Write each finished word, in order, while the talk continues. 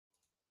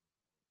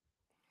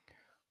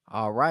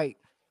All right.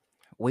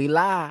 We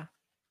live.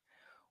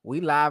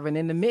 We live and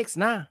in the mix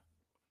now.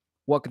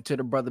 Welcome to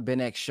the Brother Ben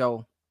X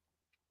show.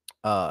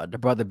 The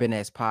Brother Ben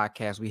X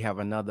podcast. We have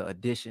another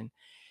edition.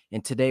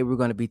 And today we're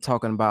going to be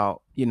talking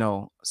about,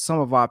 some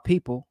of our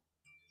people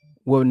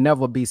will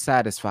never be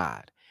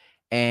satisfied.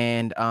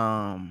 And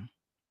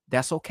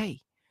that's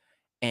okay.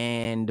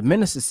 And the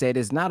minister said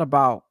it's not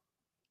about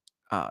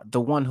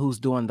the one who's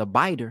doing the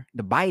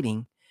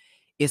biting.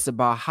 It's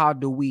about how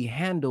do we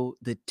handle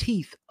the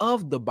teeth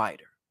of the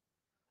biter.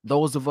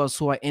 Those of us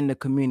who are in the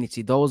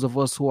community, those of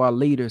us who are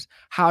leaders,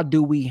 how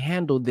do we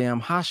handle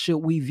them? How should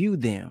we view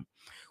them?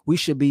 We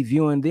should be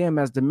viewing them,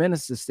 as the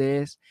minister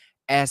says,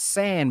 as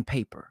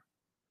sandpaper.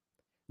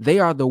 They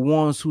are the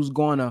ones who's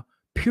going to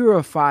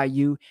purify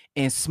you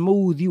and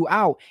smooth you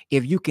out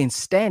if you can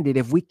stand it,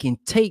 if we can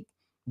take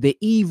the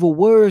evil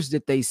words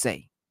that they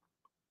say,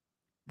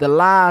 the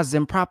lies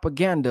and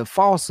propaganda,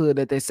 falsehood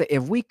that they say,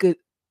 if we could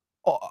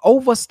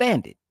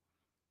overstand it,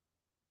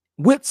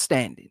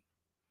 withstand it,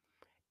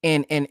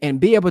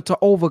 and be able to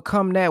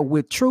overcome that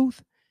with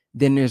truth,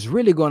 then it's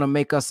really going to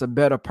make us a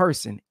better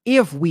person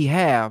if we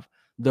have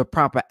the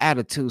proper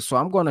attitude. So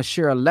I'm going to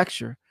share a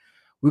lecture.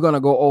 We're going to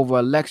go over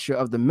a lecture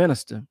of the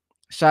minister.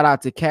 Shout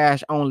out to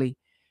Cash Only.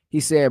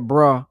 He said,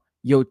 bruh,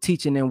 your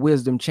teaching and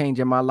wisdom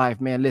changing my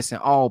life, man. Listen,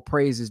 all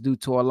praise is due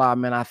to Allah,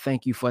 man. I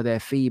thank you for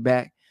that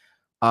feedback.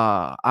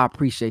 I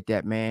appreciate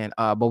that, man.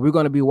 But we're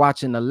going to be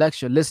watching a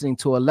lecture, listening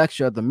to a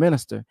lecture of the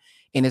minister,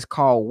 and it's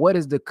called, What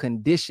is the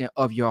Condition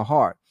of Your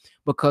Heart?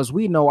 Because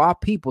we know our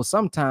people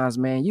sometimes,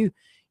 man,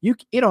 it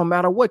don't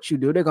matter what you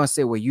do. They're going to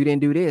say, well, you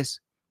didn't do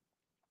this.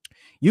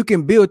 You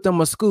can build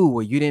them a school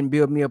where you didn't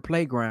build me a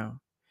playground.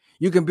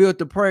 You can build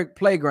the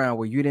playground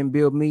where you didn't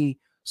build me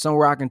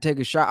somewhere I can take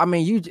a shot. I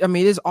mean,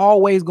 it's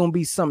always going to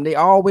be something. They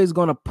always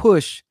going to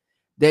push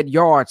that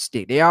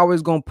yardstick. They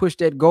always going to push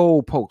that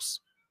goal post.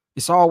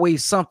 It's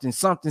always something,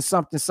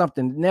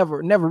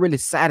 never really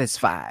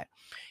satisfied.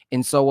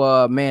 And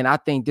so, man, I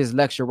think this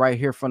lecture right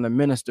here from the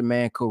minister,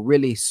 man, could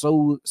really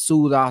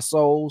soothe our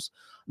souls.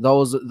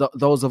 Those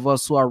of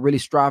us who are really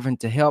striving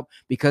to help,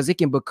 because it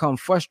can become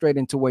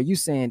frustrating to where you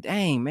saying,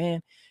 dang,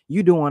 man,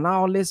 you doing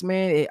all this,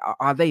 man.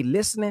 Are they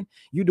listening?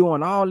 You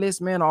doing all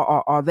this, man.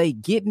 Are they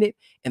getting it?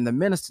 And the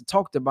minister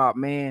talked about,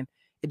 man,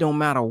 it don't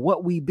matter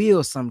what we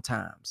build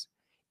sometimes.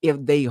 If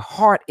their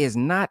heart is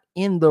not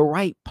in the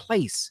right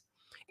place,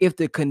 if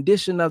the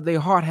condition of their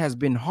heart has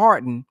been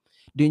hardened,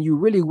 then you're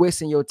really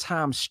wasting your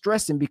time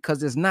stressing,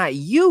 because it's not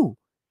you,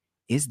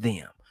 it's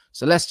them.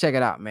 So let's check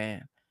it out,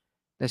 man.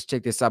 Let's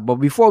check this out. But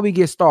before we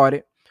get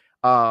started,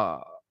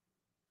 I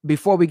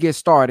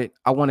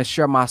want to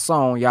share my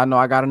song. Y'all know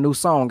I got a new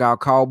song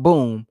out called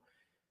Boom.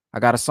 I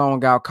got a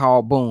song out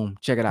called Boom.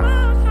 Check it out.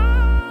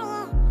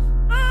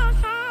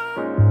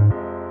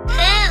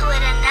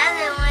 With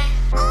another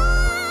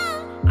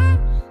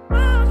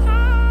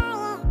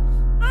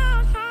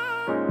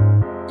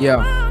one.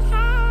 Yeah.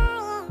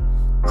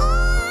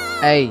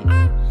 Hey,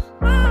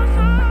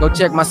 go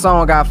check my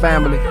song out,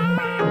 family.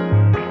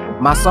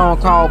 My song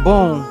called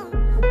Boom.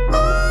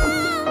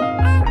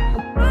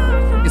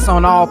 It's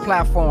on all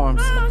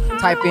platforms.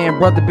 Type in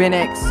Brother Ben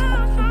X.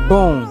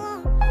 Boom.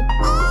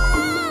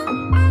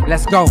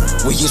 Let's go.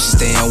 We used to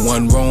stay in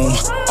one room.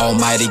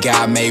 Almighty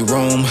God made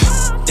room.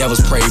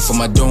 Devils prayed for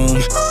my doom.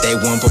 They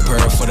weren't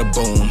prepared for the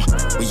boom.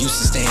 We used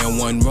to stay in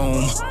one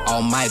room.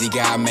 Almighty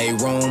God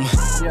made room.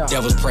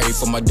 Devils prayed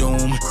for my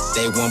doom.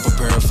 They weren't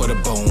prepared for the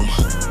boom.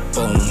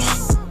 Boom,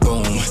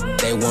 boom.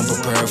 They weren't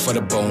prepared for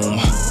the boom.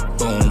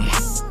 Boom,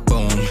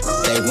 boom.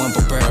 They weren't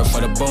prepared for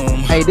the boom.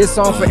 Hey, this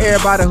song for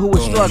everybody who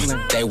was struggling.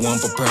 They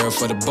weren't prepared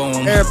for the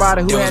boom.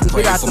 Everybody who had to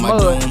get out the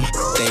mud.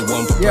 They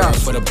weren't prepared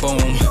for the boom.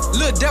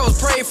 Little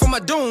devils prayed for my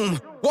doom.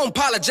 Won't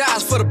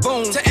apologize for the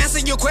boom. To answer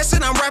your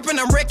question, I'm rapping,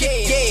 I'm wrecking.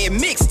 Yeah,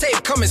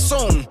 mixtape coming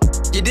soon.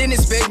 You didn't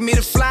expect me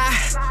to fly.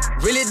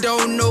 Really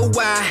don't know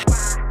why.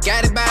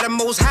 Got it by the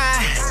most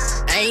high.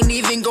 I ain't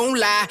even gon'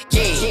 lie.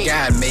 Yeah,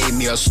 God made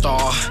me a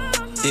star.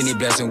 Then he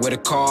blessed me with a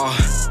car.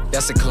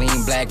 That's a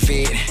clean black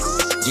fit.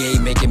 Yeah, he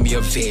making me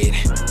a vid.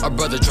 My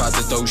brother tried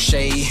to throw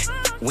shade.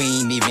 We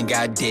ain't even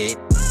got dead.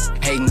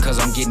 Hating cause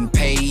I'm getting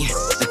paid.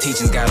 The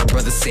teaching's got a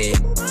brother said.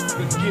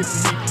 It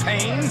gives me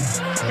pain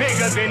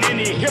bigger than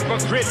any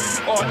hypocrite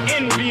or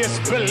envious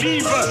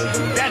believer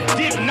that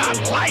did not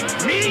like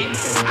me.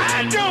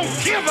 I don't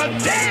give a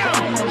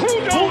damn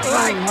who don't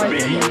like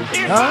me.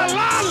 If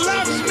Allah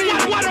loves me,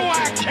 what do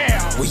I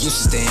care? We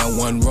used to stay in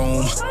one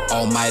room.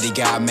 Almighty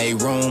God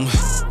made room.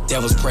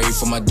 Devils prayed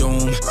for my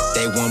doom.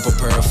 They weren't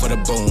prepared for the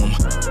boom.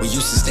 We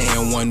used to stay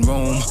in one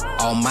room.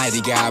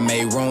 Almighty God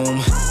made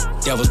room.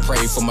 Devils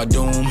prayed for my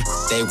doom.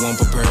 They weren't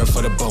prepared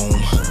for the boom.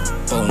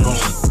 Boom,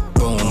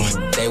 boom.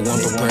 They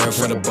weren't prepared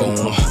for the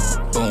boom.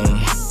 Boom,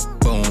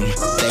 boom.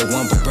 They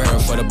weren't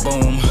prepared for the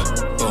boom.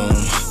 Boom,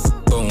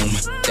 boom.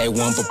 They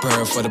weren't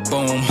prepared for the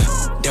boom.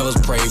 Devils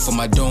pray for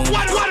my doom.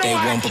 They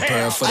weren't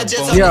prepared for the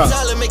boom. Yeah.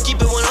 Keep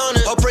it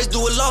 100. All praise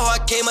do a law,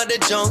 I came out the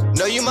junk.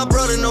 Know you my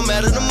brother, no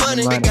matter the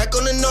money. Big back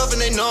on the north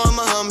and they know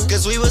I'm a hummer.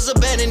 Cause we was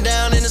abandoned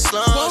down in the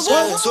slums.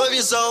 Yeah. 12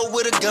 years old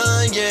with a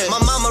gun, yeah. My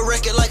mama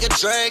wreck it like a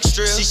drag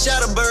strip. She shot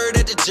a bird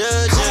at the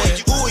judge,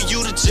 yeah. Who are you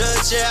to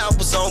judge, yeah? I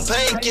was on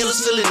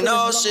painkillers, feeling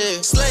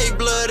nauseous.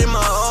 Slave blood in my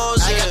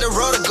arms, yeah. I got the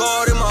rotor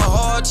guard in my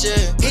heart,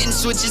 yeah. Hitting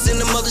switches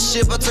in the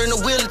mothership, I turn the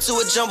wheel into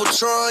a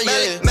jumbotron,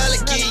 yeah.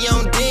 Malachi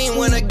on Dean,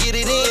 when I get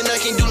it in, I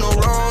can't do no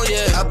wrong,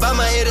 yeah. I bow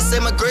my head and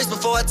say my grace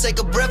before I take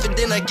a breath and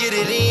then I get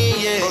it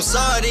in, yeah. From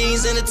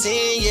sardines in a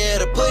tin,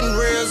 yeah, to putting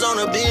reels on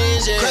a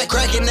binge, yeah.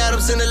 Cracking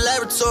atoms in the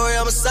laboratory,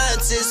 I'm a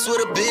scientist with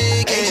a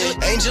big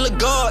head. Angel of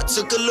God,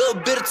 took a little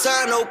bit of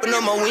time to open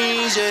up my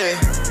wings, yeah.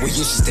 We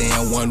used to stay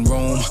in one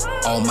room,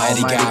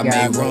 Almighty God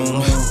made room.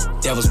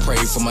 Devils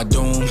prayed for my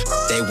doom,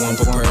 they weren't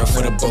prepared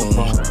for the boom.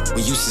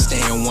 We used to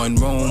stay in one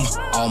room,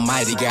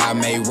 Almighty God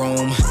made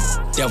room.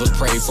 Devils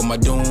prayed for my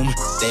doom,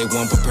 they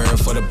weren't prepared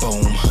for the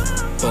boom.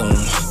 Boom,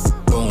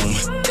 boom,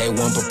 they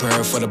weren't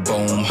prepared for the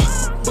boom.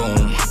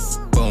 Boom,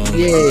 boom,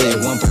 they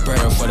weren't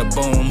prepared for the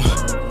boom.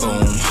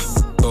 Boom,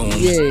 boom,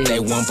 they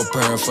weren't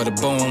prepared for the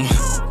boom.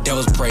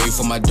 Devils prayed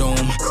for my doom,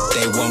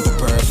 they weren't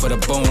prepared for the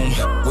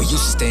boom. We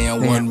used to stay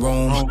in one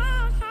room.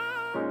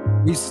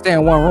 We used to stay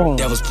in one room.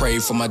 Devils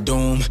prayed for my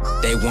doom,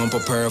 they weren't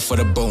prepared for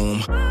the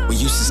boom. We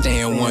used to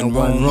stay in one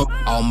room,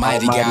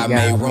 Almighty God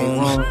made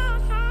room.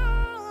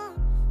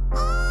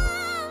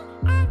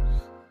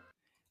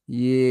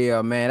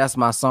 Yeah, man, that's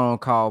my song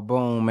called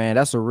Boom, man.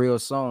 That's a real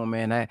song,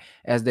 man.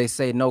 As they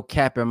say, no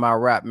cap in my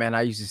rap, man.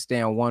 I used to stay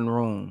in one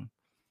room.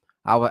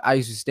 I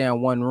used to stay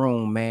in one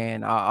room,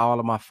 man. All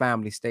of my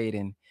family stayed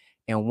in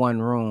one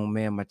room,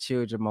 man. My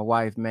children, my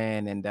wife,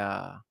 man, and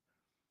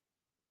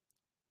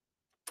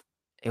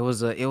it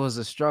was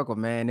a struggle,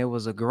 man. It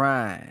was a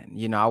grind.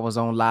 You know, I was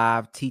on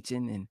live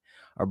teaching, and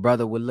a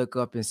brother would look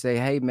up and say,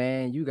 "Hey,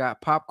 man, you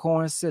got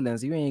popcorn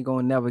ceilings. You ain't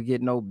gonna never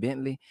get no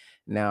Bentley."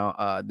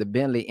 Now, the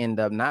Bentley ended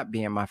up not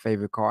being my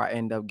favorite car. I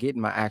ended up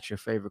getting my actual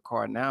favorite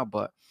car now,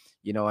 but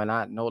you know, and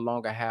I no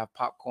longer have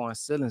popcorn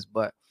ceilings.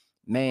 But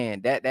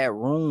man, that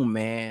room,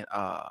 man,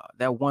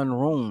 that one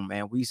room,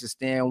 man, we used to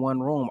stay in one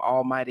room.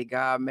 Almighty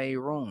God made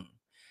room.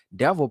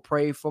 Devil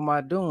prayed for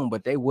my doom,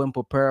 but they wouldn't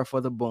prepare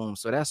for the boom.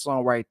 So that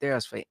song right there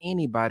is for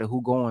anybody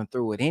who going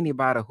through it,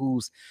 anybody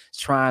who's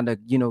trying to,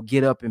 you know,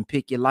 get up and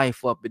pick your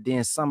life up, but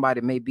then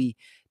somebody may be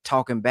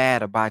talking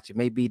bad about you,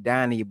 may be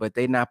down to you, but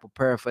they not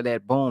prepared for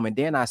that boom. And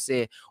then I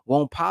said,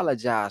 won't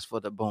apologize for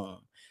the boom.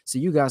 So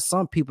you got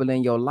some people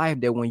in your life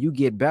that when you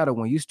get better,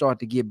 when you start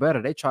to get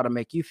better, they try to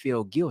make you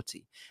feel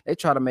guilty. They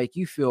try to make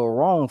you feel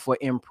wrong for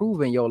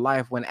improving your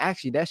life, when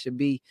actually that should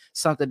be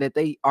something that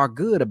they are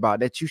good about,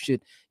 that you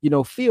should, you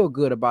know, feel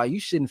good about. You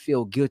shouldn't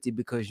feel guilty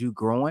because you're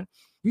growing.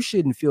 You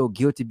shouldn't feel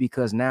guilty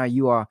because now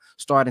you are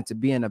starting to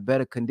be in a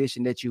better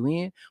condition that you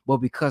in, but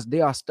because they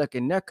are stuck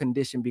in their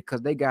condition,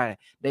 because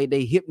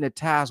they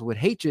hypnotized with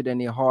hatred in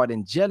their heart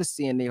and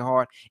jealousy in their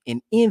heart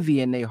and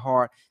envy in their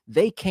heart.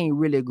 They can't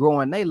really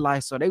grow in their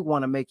life, so they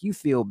want to make you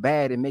feel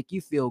bad and make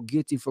you feel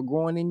guilty for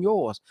growing in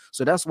yours.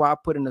 So that's why I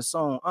put in the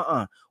song,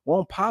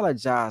 won't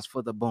apologize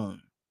for the boom.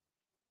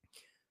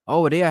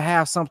 Oh, they'll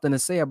have something to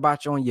say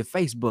about you on your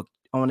Facebook,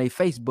 on their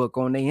Facebook,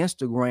 on their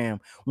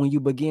Instagram, when you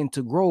begin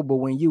to grow. But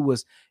when you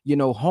was, you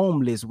know,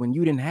 homeless, when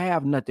you didn't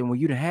have nothing, when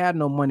you didn't have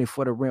no money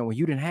for the rent, when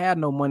you didn't have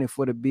no money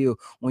for the bill,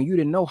 when you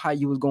didn't know how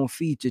you was going to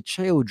feed your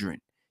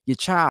children, your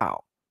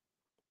child,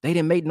 they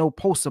didn't make no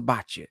posts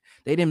about you.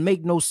 They didn't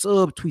make no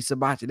sub tweets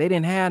about you. They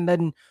didn't have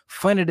nothing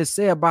funny to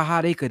say about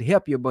how they could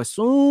help you. But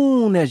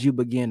soon as you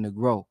begin to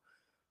grow,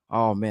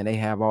 oh man, they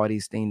have all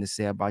these things to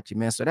say about you,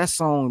 man. So that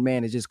song,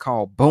 man, is just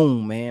called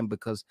Boom, man,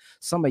 because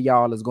some of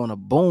y'all is gonna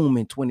boom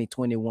in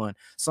 2021.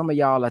 Some of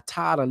y'all are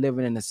tired of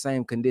living in the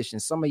same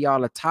conditions. Some of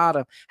y'all are tired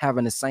of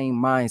having the same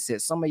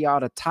mindset. Some of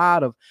y'all are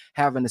tired of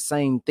having the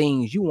same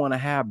things. You want to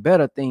have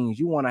better things.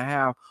 You want to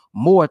have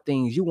more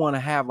things. You want to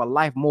have a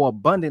life more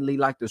abundantly,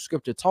 like the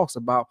scripture talks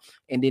about.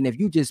 And then if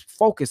you just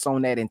focus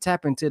on that and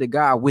tap into the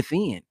God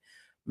within,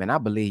 man, I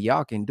believe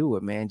y'all can do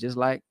it, man, just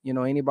like, you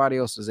know, anybody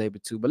else is able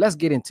to. But let's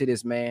get into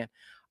this, man.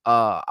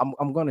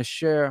 I'm gonna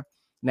share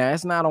now.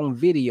 It's not on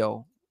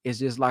video, it's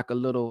just like a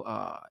little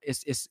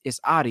it's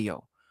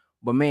audio.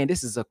 But man,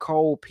 this is a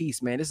cold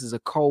piece, man. This is a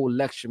cold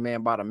lecture,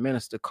 man, by the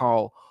minister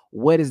called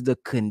What is the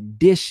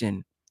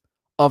Condition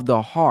of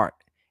the Heart?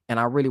 And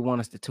I really want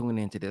us to tune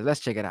into this. Let's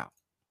check it out.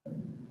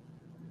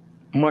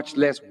 Much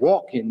less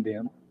walk in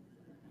them.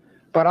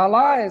 But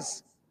Allah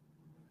is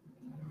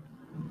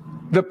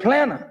the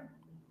planner.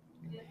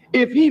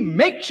 If he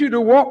makes you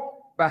to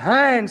walk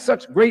behind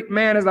such great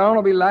man as the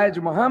Honorable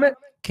Elijah Muhammad.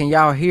 Can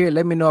y'all hear it?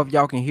 Let me know if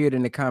y'all can hear it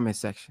in the comment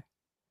section.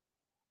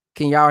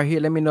 Can y'all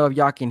hear? Let me know if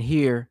y'all can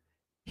hear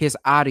his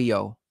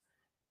audio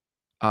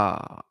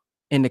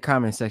in the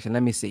comment section.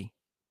 Let me see.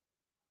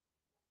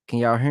 Can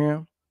y'all hear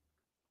him?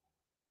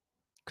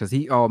 Because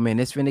oh man,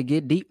 it's finna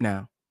get deep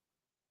now.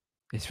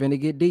 It's finna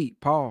get deep.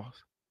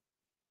 Pause.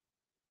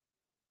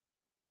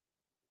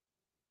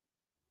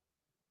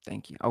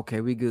 Thank you.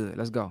 Okay, we good.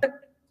 Let's go.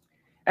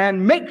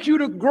 And makes you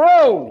to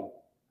grow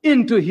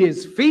into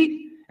his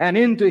feet and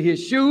into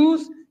his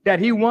shoes that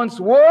he once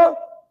wore,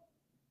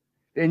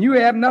 then you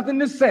have nothing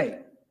to say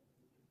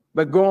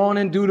but go on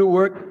and do the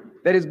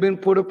work that has been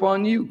put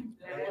upon you.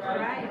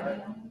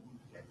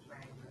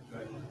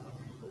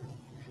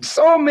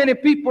 So many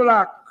people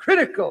are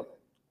critical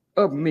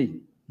of me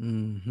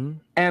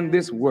and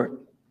this work.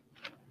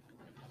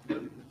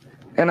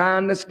 And I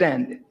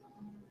understand it.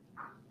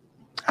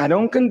 I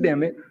don't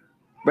condemn it,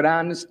 but I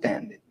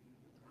understand it.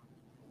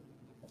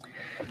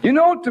 You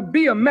know, to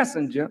be a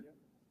messenger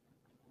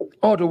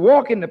or to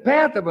walk in the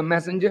path of a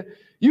messenger,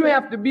 you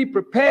have to be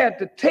prepared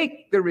to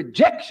take the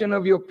rejection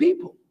of your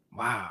people.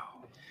 Wow.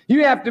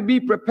 You have to be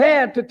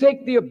prepared to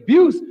take the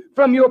abuse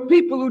from your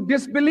people who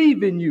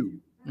disbelieve in you.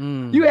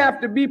 You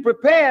have to be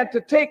prepared to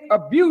take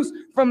abuse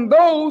from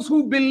those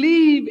who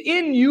believe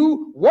in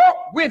you,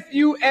 walk with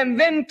you, and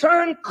then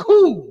turn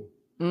cool.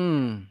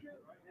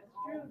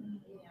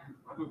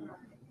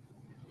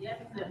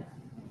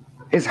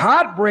 It's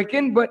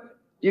heartbreaking, but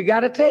you got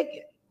to take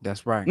it.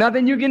 That's right.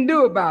 Nothing you can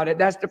do about it.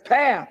 That's the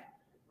path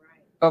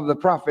of the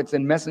prophets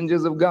and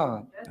messengers of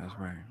God. That's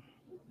right.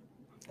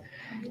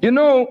 You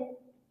know,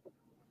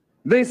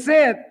 they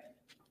said,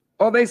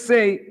 or they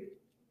say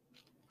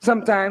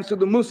sometimes to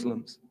the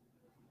Muslims,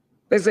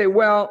 they say,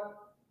 well,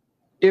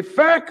 if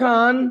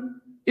Farrakhan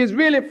is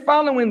really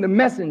following the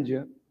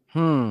messenger,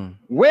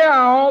 where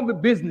are all the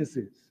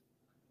businesses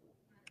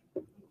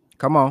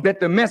that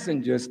the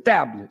messenger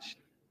established?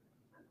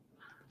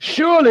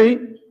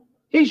 Surely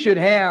he should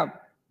have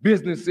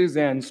businesses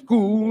and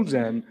schools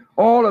and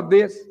all of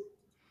this.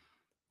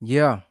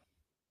 Yeah.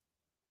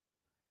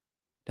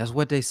 That's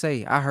what they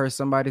say. I heard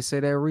somebody say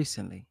that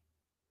recently.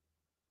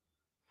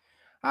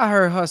 I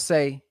heard her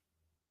say,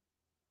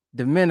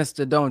 the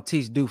minister don't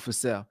teach do for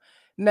self.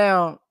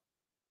 Now,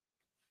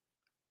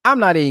 I'm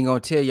not even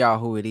going to tell y'all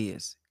who it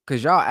is,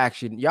 because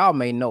y'all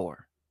may know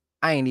her.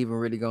 I ain't even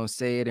really going to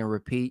say it and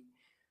repeat.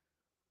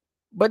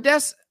 But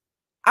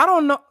I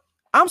don't know.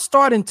 I'm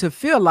starting to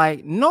feel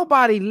like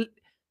nobody,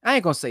 I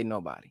ain't going to say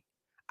nobody.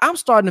 I'm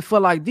starting to feel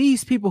like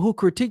these people who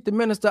critique the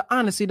minister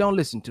honestly don't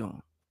listen to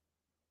him.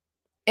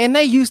 And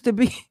they used to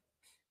be,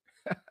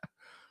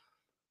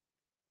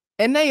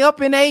 and they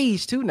up in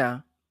age too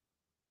now.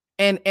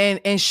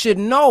 And should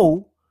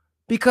know,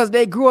 because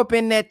they grew up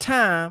in that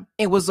time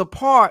and was a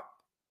part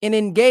and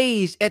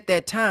engaged at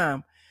that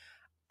time.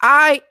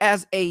 I,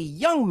 as a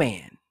young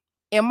man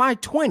in my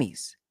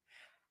 20s,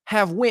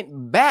 have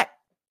went back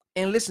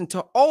and listened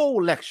to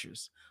old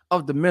lectures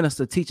of the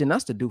minister teaching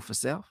us to do for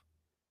self.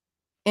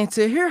 And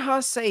to hear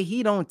her say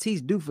he don't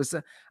teach do for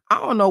self, I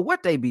don't know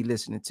what they be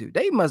listening to.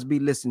 They must be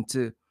listening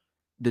to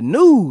the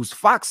news,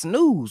 Fox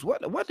News.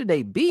 What do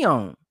they be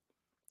on?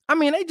 I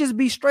mean, they just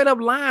be straight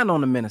up lying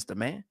on the minister,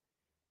 man.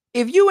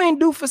 If you ain't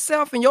do for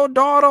self and your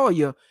daughter or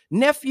your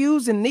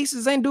nephews and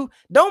nieces ain't do,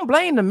 don't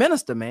blame the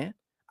minister, man.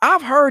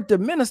 I've heard the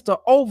minister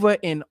over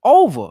and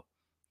over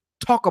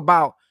talk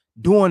about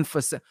doing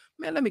for self.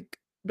 Man,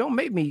 don't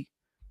make me,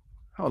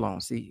 hold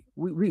on, see,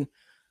 let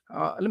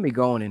me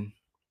go on and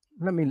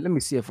let me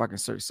see if I can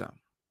search something.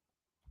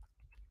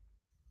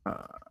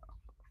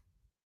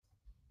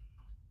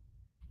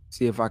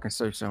 See if I can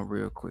search something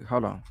real quick.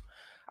 Hold on.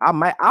 I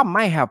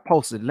might have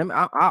posted.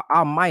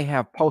 I might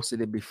have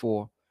posted it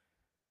before.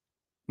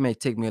 It may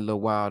take me a little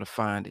while to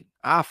find it.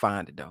 I'll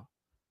find it though.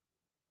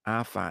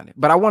 I'll find it.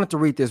 But I wanted to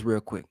read this real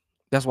quick.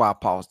 That's why I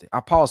paused it. I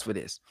paused for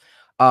this.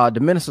 The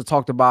minister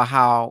talked about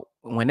how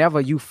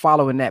whenever you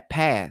follow in that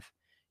path,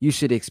 you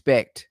should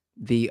expect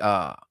the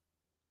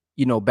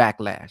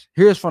backlash.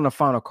 Here's from the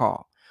final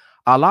call.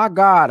 Allah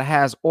God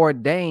has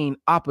ordained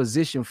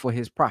opposition for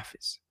his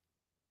prophets.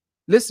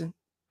 Listen.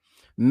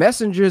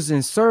 Messengers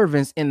and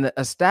servants in the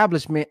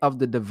establishment of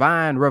the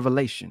divine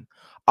revelation.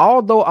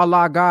 Although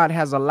Allah God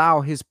has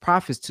allowed his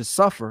prophets to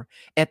suffer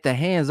at the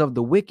hands of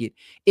the wicked,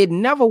 it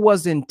never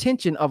was the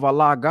intention of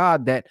Allah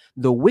God that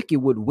the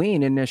wicked would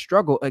win in their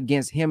struggle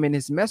against him and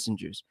his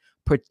messengers,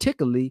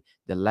 particularly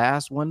the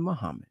last one,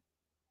 Muhammad.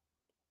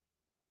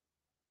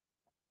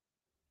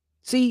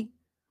 See,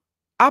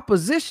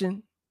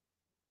 opposition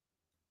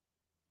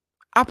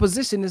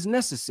is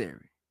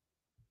necessary.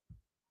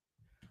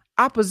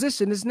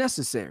 Opposition is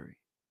necessary.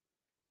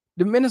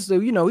 The minister,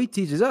 he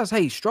teaches us,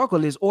 hey,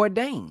 struggle is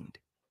ordained.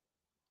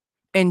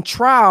 And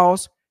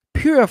trials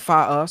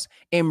purify us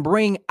and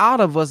bring out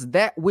of us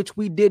that which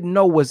we didn't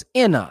know was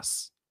in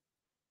us.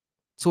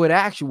 So it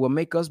actually will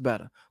make us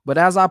better. But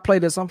as I play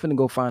this, I'm finna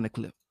go find a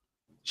clip.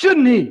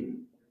 Shouldn't he?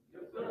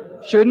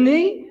 Shouldn't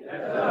he?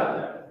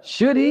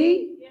 Should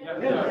he?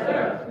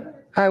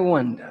 I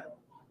wonder.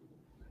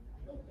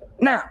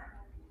 Now,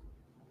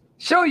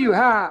 show you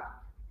how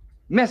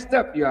messed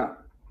up you are.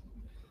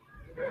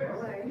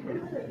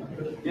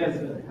 Yes,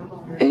 sir.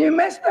 And you're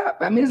messed up.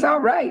 I mean, it's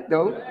all right,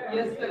 though.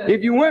 Yes, sir.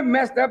 If you weren't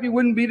messed up, you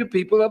wouldn't be the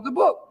people of the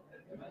book.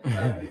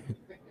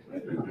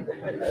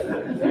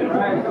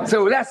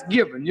 So that's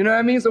given, you know what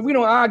I mean? So we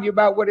don't argue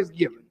about what is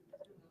given.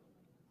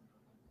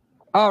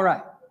 All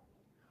right.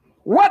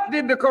 What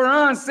did the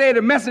Quran say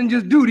the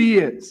messenger's duty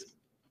is?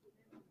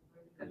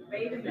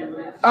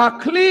 A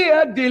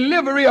clear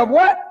delivery of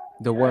what?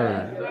 The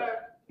word.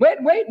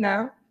 Wait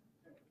now.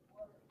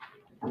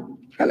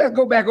 Now let's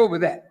go back over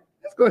that.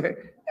 Let's go ahead.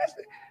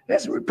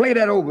 Let's play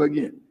that over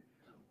again.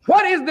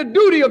 What is the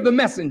duty of the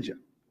messenger?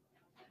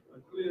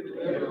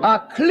 A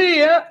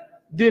clear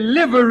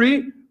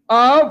delivery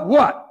of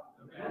what?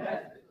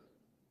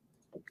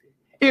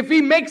 If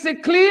he makes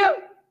it clear,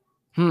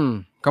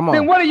 Come on.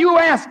 then what are you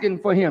asking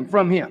for him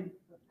from him?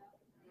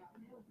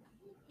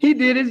 He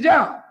did his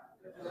job.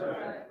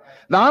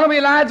 The Honorable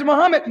Elijah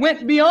Muhammad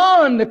went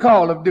beyond the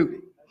call of duty.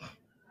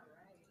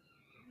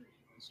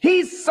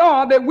 He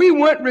saw that we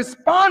weren't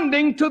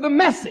responding to the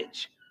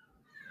message.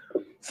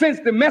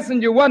 Since the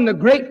messenger wasn't a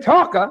great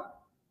talker,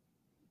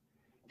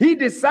 he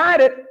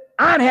decided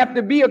I'd have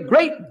to be a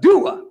great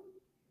doer.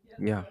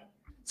 Yeah.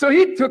 So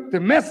he took the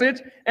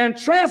message and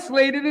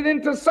translated it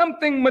into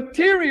something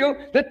material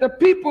that the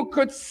people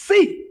could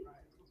see.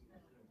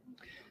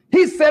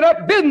 He set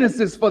up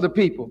businesses for the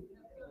people,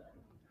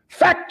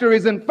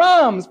 factories and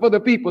farms for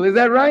the people. Is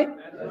that right?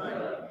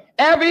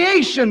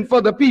 Aviation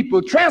for the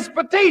people,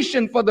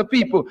 transportation for the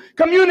people,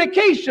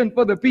 communication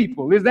for the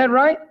people. Is that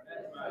right?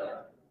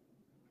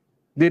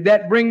 Did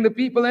that bring the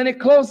people any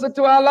closer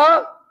to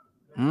Allah?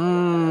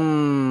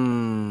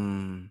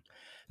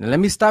 Now let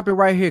me stop it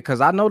right here because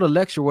I know the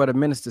lecture where the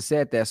minister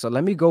said that. So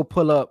let me go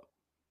bust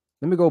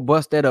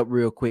that up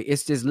real quick.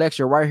 It's this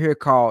lecture right here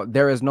called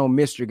There Is No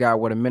Mystery God,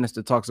 where the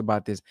minister talks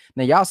about this.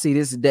 Now, y'all see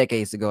this is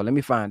decades ago. Let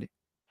me find it.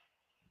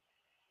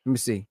 Let me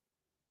see.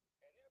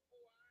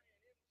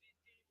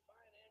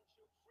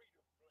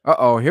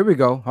 Uh-oh, here we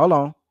go. Hold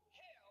on.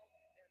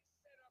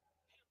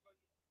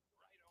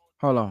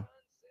 Hold on.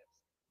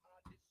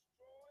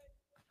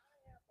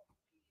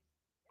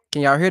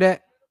 Can y'all hear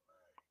that?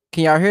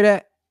 Can y'all hear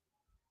that?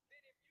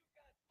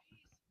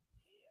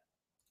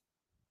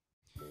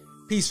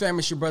 Peace, family.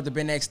 It's your brother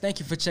Ben X. Thank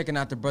you for checking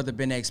out the Brother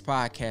Ben X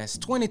podcast.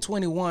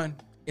 2021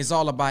 is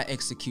all about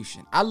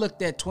execution. I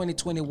looked at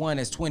 2021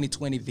 as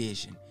 2020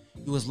 vision.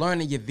 You was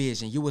learning your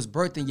vision. You was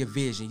birthing your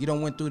vision. You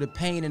done went through the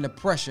pain and the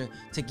pressure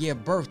to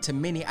give birth to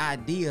many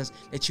ideas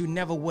that you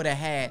never would have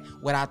had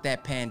without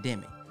that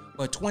pandemic.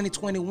 But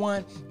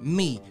 2021,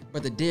 me,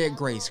 Brother Derek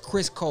Grace,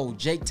 Chris Cole,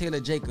 Jake Taylor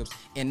Jacobs,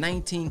 and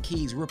 19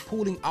 Keys, we're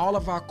pooling all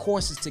of our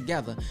courses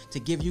together to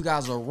give you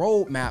guys a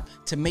roadmap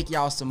to make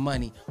y'all some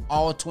money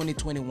all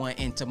 2021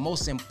 and to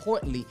most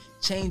importantly,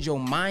 change your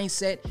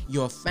mindset,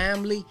 your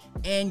family,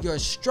 and your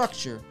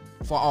structure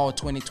for all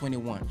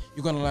 2021.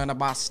 You're going to learn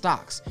about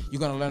stocks. You're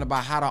going to learn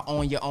about how to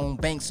own your own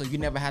bank so you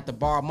never have to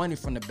borrow money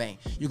from the bank.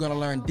 You're going to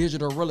learn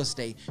digital real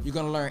estate. You're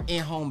going to learn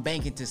in-home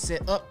banking to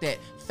set up that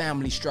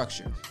family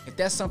structure. If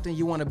that's something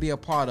you want to be a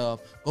part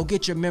of, go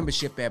get your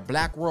membership at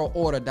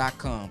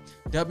blackworldorder.com.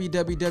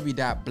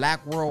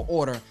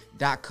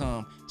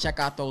 www.blackworldorder.com. Check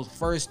out those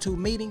first 2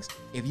 meetings.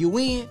 If you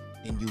win,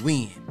 then you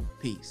win.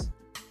 Peace.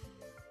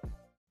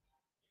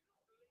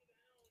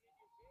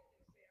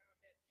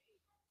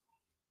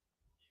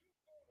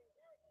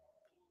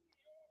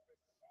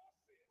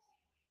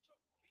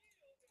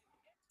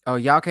 Oh,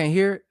 y'all can't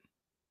hear it?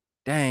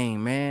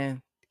 Dang,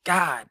 man.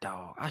 God,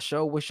 dog. I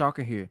sure wish y'all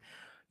could hear.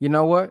 You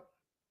know what?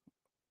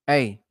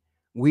 Hey,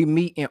 we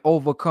meet and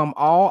overcome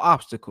all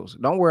obstacles.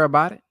 Don't worry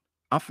about it.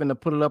 I'm finna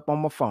put it up on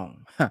my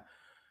phone.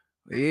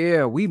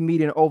 Yeah, we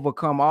meet and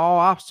overcome all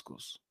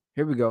obstacles.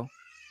 Here we go.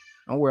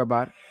 Don't worry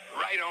about it.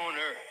 Right on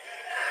earth.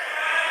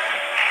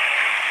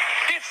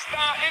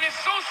 And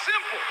it's so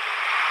simple.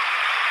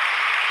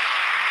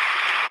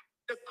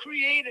 The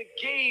Creator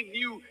gave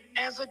you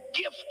as a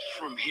gift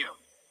from Him.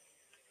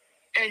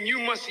 And you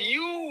must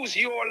use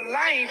your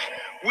life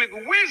with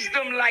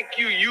wisdom like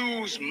you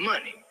use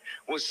money.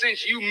 Well,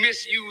 since you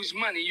misuse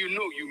money, you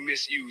know you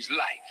misuse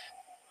life.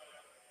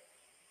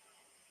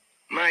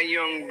 My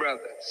young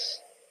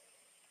brothers,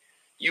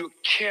 you're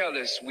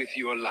careless with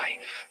your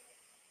life.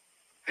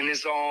 And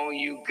it's all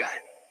you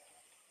got.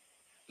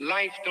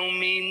 Life don't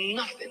mean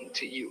nothing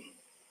to you.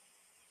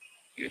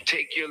 You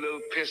take your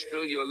little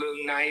pistol, your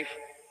little knife,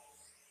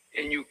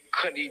 and you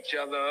cut each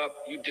other up.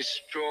 You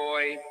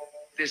destroy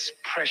this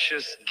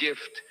precious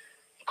gift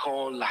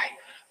called life.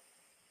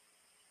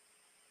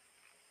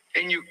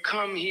 And you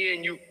come here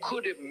and you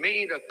could have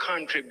made a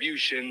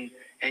contribution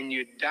and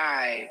you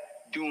die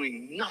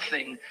doing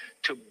nothing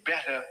to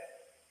better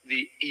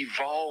the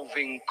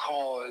evolving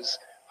cause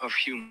of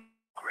human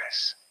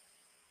progress.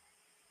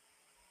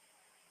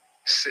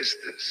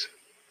 Sisters,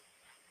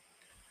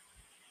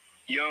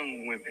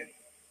 young women,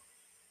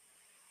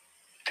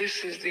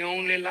 this is the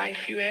only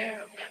life you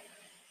have.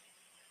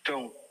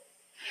 Don't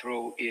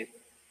throw it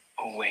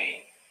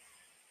away.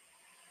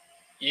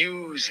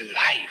 Use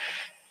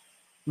life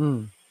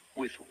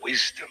with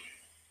wisdom.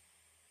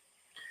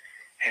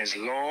 As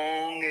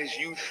long as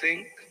you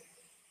think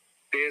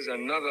there's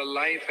another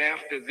life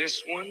after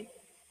this one,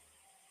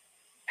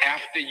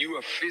 after you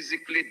are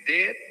physically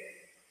dead,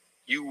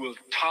 you will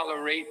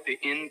tolerate the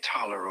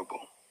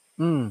intolerable.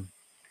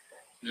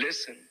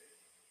 Listen,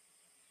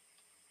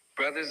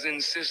 brothers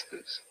and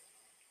sisters,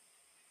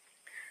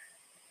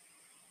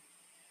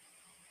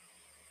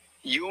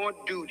 Your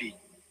duty,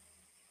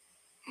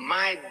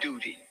 my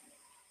duty,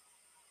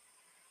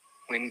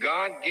 when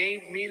God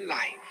gave me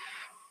life,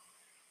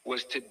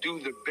 was to do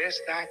the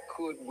best I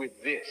could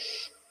with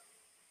this,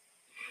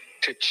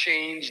 to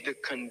change the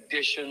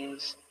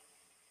conditions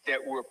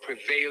that were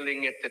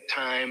prevailing at the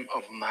time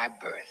of my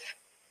birth.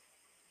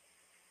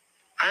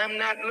 I'm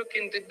not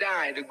looking to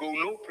die to go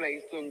no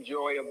place to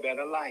enjoy a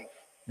better life.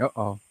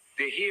 Uh-oh.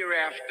 The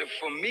hereafter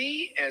for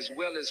me as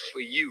well as for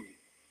you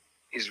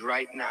is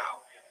right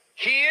now.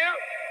 Here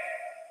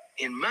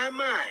in my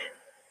mind,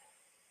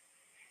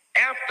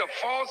 after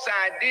false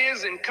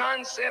ideas and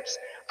concepts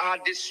are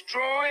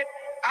destroyed,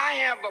 I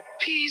have a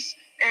peace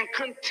and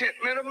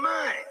contentment of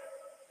mind.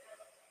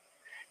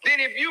 Then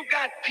if you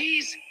got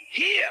peace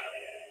here,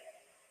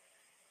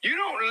 you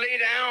don't lay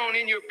down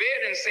in your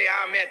bed and say,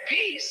 I'm at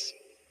peace.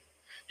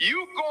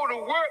 You go to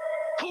work,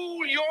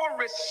 pool your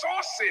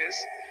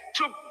resources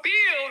to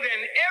build,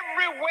 and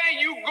everywhere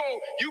you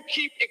go, you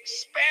keep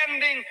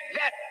expanding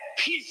that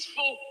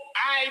peaceful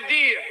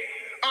idea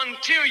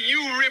until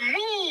you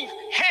remove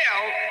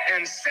hell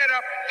and set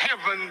up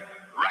heaven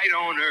right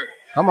on earth.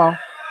 Come on.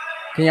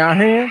 Can y'all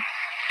hear? And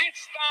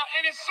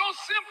it's so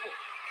simple.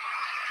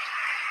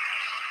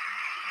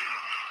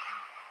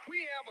 We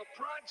have a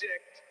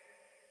project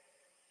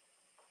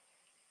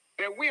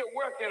that we are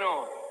working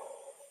on.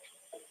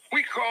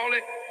 We call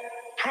it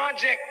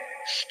Project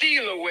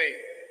Steal Away,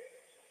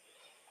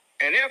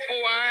 an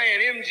FOI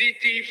and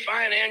MGT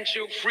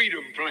Financial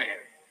Freedom Plan.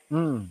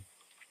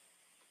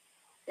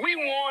 We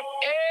want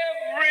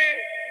every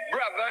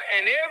brother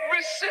and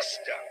every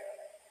sister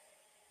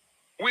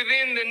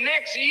within the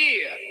next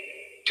year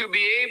to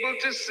be able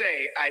to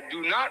say, I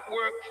do not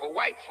work for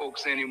white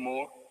folks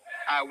anymore.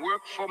 I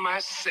work for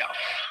myself.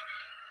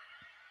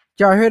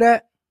 Y'all hear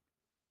that?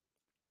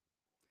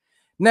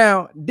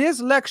 Now, this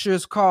lecture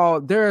is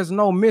called There Is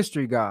No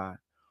Mystery God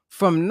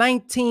from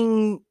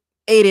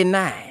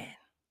 1989.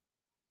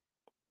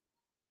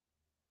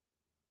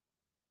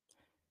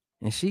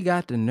 And she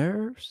got the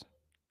nerves.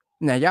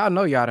 Now, y'all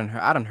know I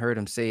done heard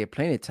him say it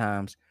plenty of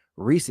times,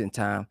 recent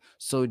time.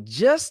 So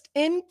just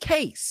in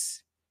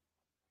case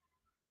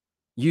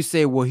you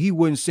say, well, he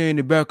wasn't saying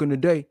it back in the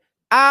day.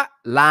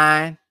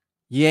 Lying.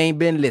 You ain't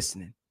been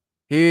listening.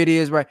 Here it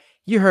is, right?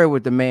 You heard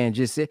what the man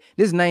just said.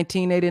 This is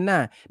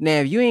 1989.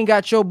 Now, if you ain't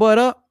got your butt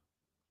up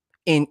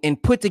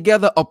and put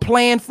together a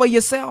plan for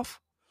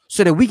yourself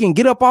so that we can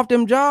get up off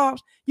them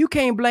jobs, you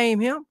can't blame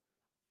him.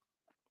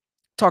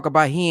 Talk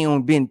about he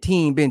ain't been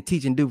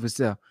teaching do for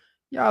self.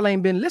 Y'all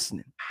ain't been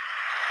listening.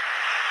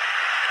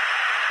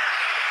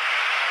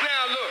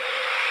 Now look,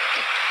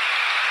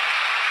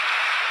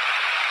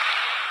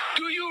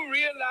 do you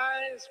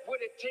realize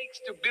what it takes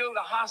to build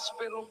a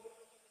hospital?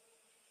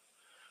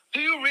 Do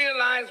you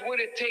realize what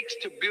it takes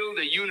to build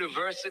a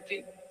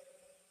university?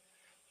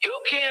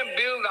 You can't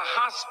build a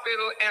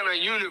hospital and a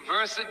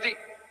university.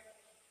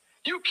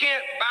 You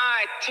can't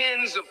buy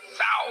tens of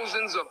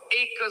thousands of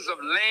acres of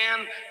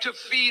land to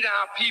feed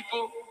our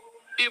people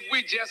if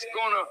we just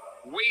gonna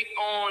wait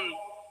on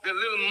the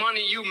little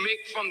money you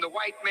make from the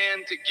white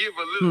man to give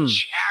a little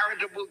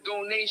charitable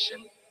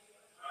donation.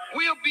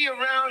 We'll be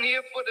around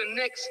here for the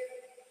next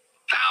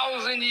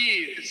 1,000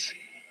 years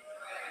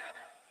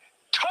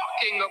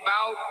talking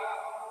about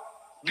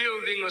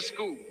building a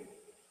school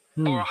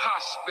or a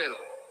hospital.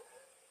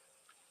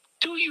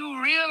 Do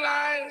you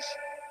realize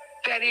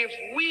that if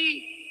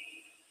we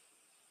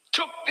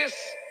took this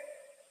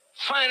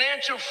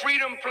financial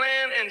freedom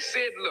plan and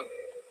said, look,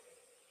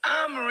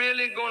 I'm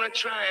really going to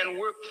try and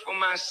work for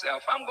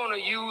myself. I'm going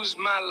to use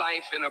my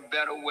life in a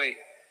better way.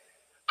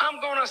 I'm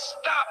going to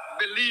stop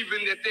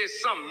believing that there's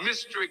some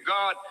mystery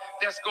God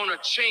that's going to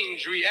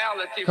change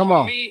reality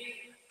for me.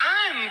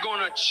 I'm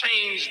going to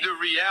change the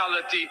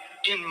reality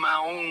in my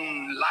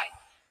own life.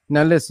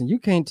 Now, listen, you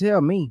can't tell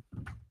me.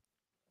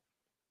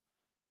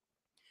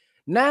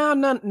 Now,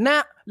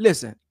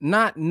 listen,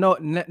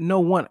 no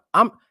one.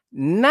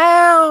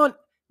 Now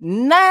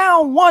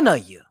one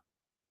of you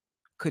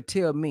could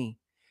tell me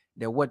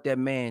that what that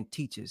man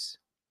teaches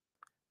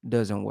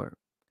doesn't work.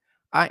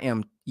 I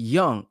am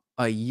young,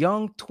 a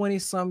young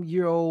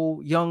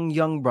 20-some-year-old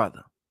young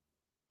brother.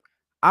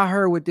 I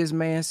heard what this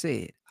man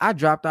said. I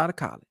dropped out of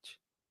college.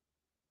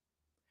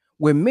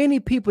 When many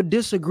people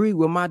disagree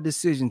with my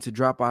decision to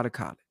drop out of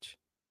college,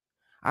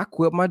 I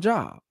quit my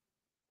job.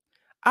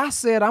 I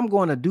said I'm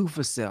going to do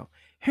for self.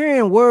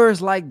 Hearing words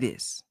like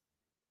this,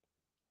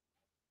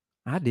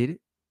 I did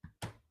it.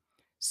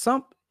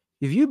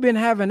 If you've been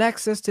having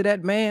access to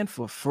that man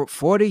for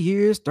 40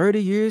 years,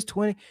 30 years,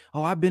 20,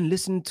 I've been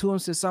listening to him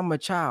since I'm a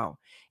child,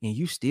 and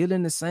you still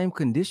in the same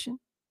condition,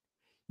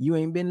 you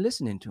ain't been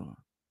listening to him.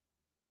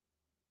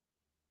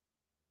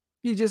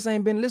 You just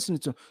ain't been listening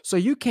to him. So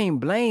you can't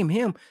blame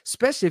him,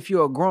 especially if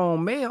you're a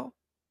grown male,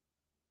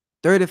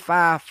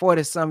 35,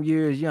 40 some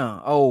years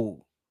young.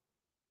 Oh,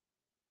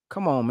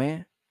 come on,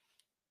 man.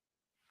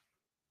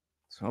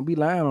 So don't be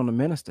lying on the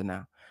minister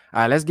now. All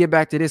right, let's get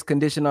back to this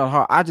condition of the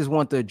heart. I just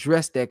want to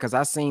address that because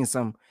I seen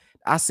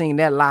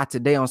that lie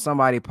today on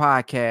somebody's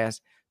podcast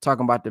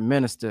talking about the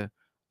minister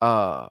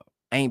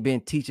ain't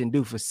been teaching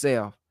do for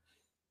self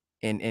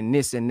and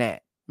this and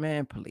that.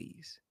 Man,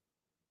 please.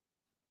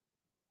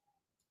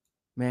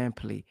 Man,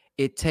 please.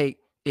 It take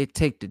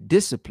the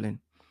discipline.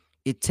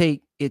 It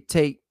take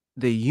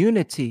the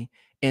unity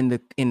and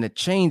the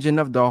changing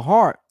of the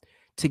heart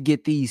to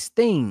get these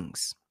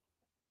things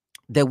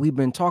that we've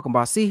been talking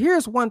about. See,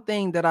 here's one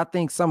thing that I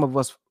think some of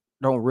us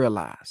don't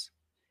realize.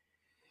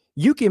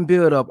 You can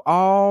build up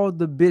all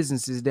the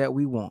businesses that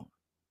we want.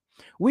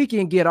 We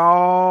can get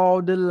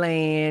all the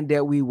land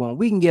that we want.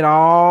 We can get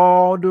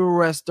all the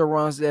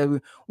restaurants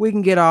that we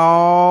can get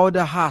all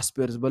the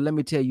hospitals. But let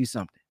me tell you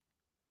something.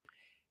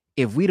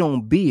 If we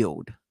don't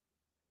build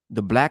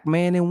the black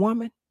man and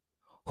woman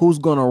who's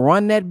going to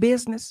run that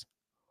business,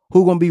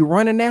 who's going to be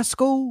running that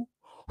school,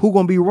 who's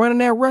going to be running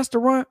that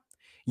restaurant,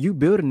 you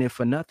building it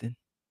for nothing.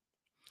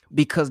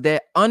 Because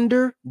that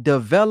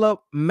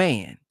underdeveloped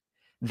man,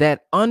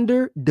 that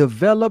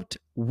underdeveloped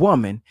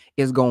woman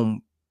is going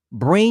to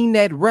bring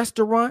that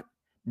restaurant,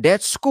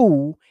 that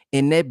school,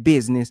 and that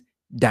business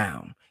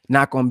down.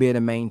 Not going to be able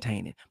to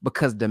maintain it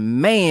because the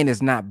man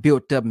is not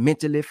built up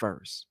mentally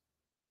first.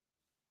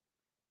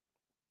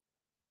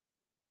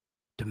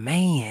 The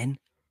man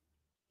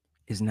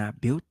is not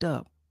built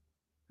up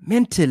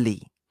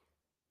mentally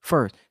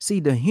first. See,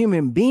 the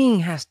human being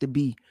has to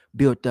be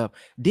built up.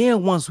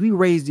 Then once we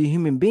raise the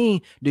human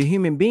being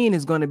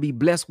is going to be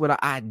blessed with an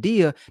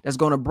idea that's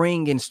going to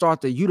bring and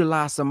start to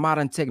utilize some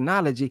modern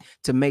technology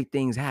to make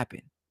things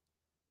happen.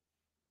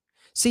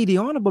 See, the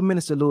Honorable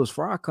Minister Louis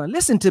Farrakhan,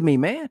 listen to me,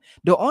 man.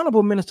 The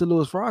Honorable Minister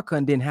Louis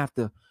Farrakhan didn't have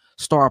to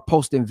start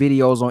posting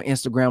videos on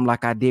Instagram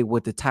like I did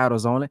with the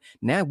titles on it.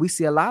 Now we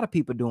see a lot of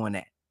people doing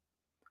that.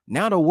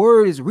 Now the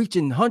word is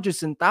reaching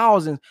hundreds and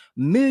thousands,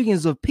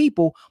 millions of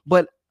people.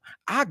 But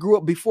I grew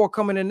up before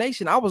coming to the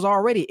nation. I was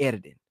already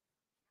editing.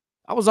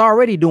 I was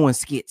already doing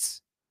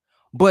skits.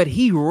 But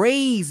he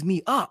raised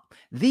me up.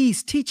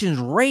 These teachings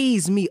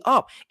raised me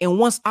up. And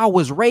once I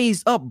was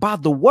raised up by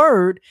the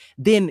word,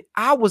 then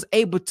I was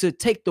able to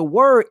take the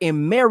word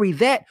and marry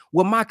that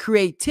with my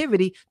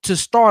creativity to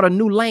start a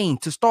new lane,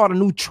 to start a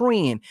new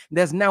trend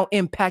that's now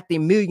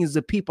impacting millions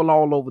of people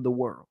all over the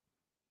world.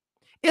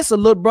 It's a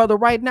little brother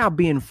right now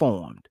being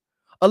formed,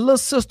 a little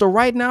sister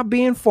right now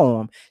being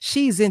formed.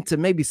 She's into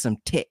maybe some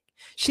tech.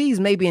 She's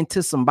maybe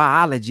into some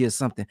biology or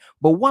something.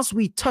 But once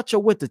we touch her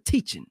with the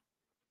teaching,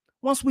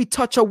 once we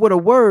touch her with a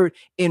word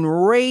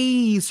and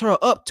raise her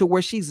up to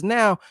where she's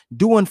now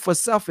doing for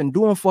self and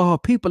doing for her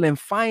people and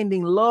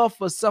finding love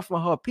for self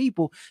and her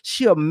people,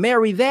 she'll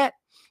marry that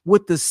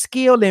with the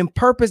skill and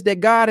purpose that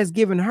God has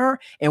given her.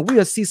 And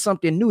we'll see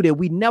something new that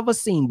we never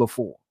seen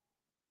before.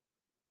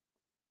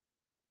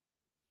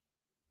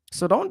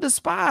 So don't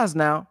despise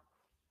now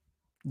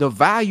the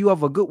value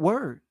of a good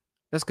word.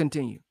 Let's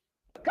continue.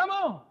 Come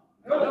on.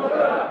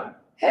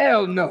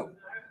 Hell no.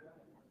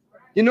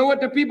 You know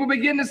what the people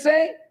begin to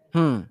say?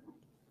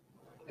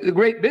 He's a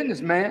great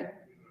businessman.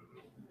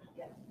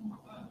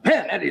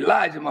 Man, that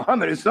Elijah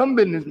Muhammad is some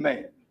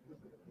businessman.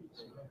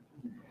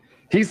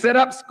 He set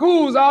up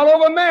schools all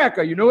over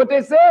America. You know what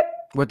they said?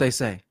 What they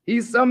say?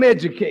 He's some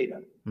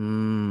educator.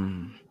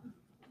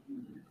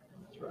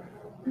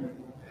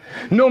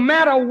 No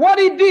matter what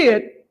he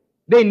did,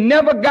 they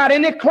never got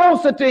any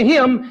closer to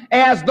him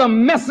as the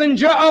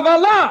messenger of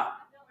Allah.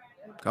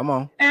 Come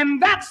on.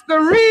 And that's the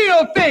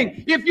real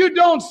thing. If you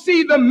don't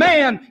see the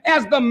man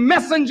as the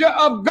messenger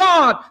of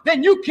God,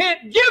 then you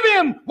can't give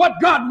him what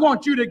God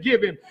wants you to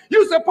give him.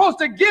 You're supposed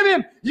to give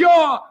him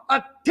your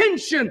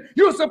attention.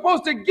 You're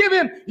supposed to give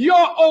him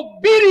your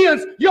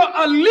obedience, your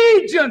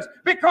allegiance,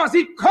 because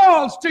he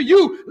calls to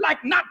you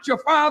like not your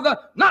father,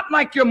 not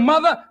like your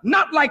mother,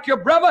 not like your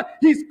brother.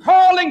 He's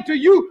calling to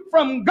you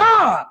from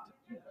God.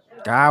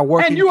 God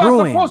working and you through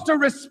are supposed him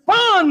to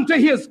respond to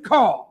his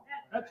call.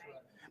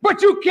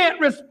 But you can't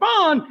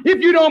respond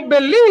if you don't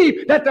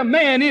believe that the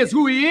man is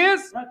who he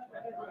is.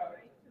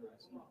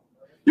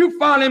 You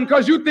follow him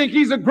because you think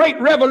he's a great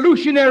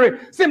revolutionary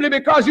simply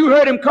because you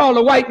heard him call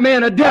a white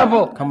man a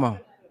devil. Come on.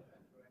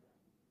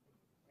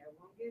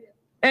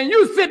 And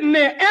you sitting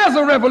there as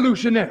a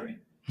revolutionary.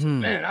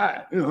 Man,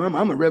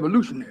 I'm a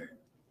revolutionary.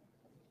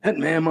 That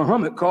man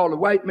Muhammad called a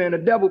white man a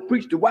devil,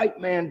 preached a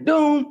white man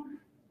doom.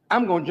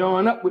 I'm going to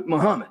join up with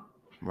Muhammad.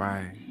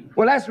 Right.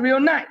 Well, that's real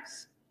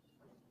nice.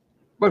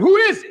 But who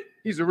is he?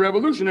 He's a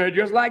revolutionary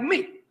just like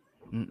me.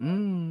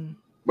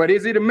 But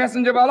is he the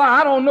messenger of Allah?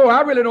 I don't know.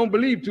 I really don't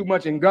believe too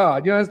much in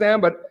God. You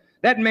understand? But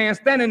that man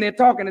standing there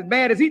talking as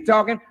bad as he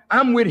talking,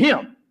 I'm with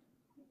him.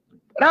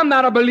 But I'm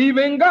not a believer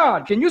in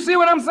God. Can you see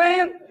what I'm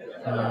saying?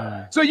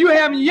 So you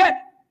haven't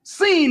yet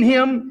seen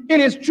him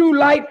in his true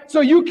light, so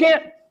you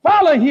can't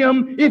follow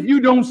him if you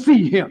don't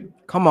see him.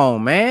 Come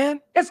on, man.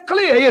 It's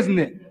clear, isn't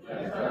it?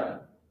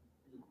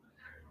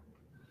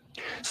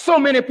 So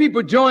many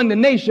people join the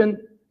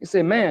nation. They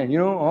say, man, you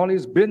know, all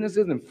these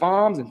businesses and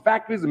farms and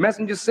factories, the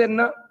messengers setting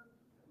up,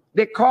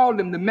 they called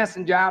him the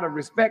messenger out of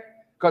respect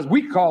because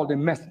we called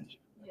him messenger.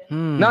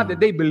 Not that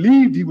they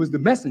believed he was the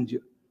messenger.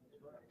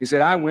 He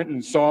said, I went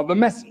and saw the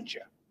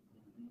messenger.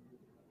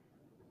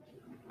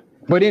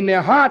 But in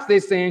their hearts,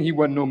 they're saying he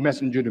wasn't no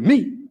messenger to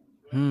me.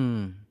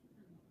 Hmm.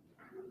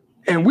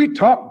 And we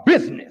talk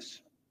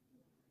business.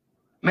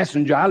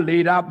 Messenger, I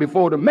laid out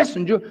before the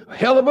messenger a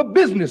hell of a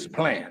business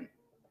plan.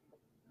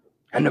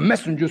 And the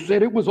messenger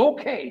said it was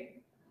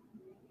okay.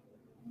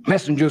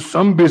 Messenger's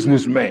some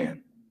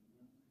businessman.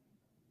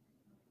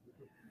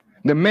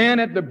 The man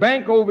at the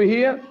bank over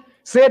here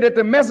said that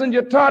the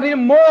messenger taught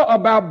him more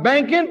about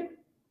banking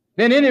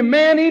than any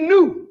man he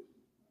knew.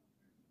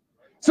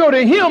 So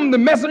to him, the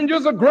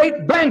messenger's a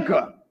great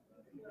banker.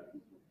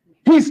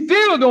 He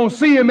still don't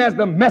see him as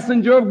the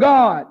messenger of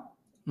God.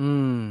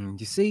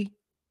 You see?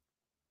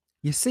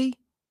 You see?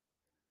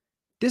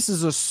 This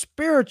is a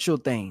spiritual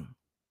thing.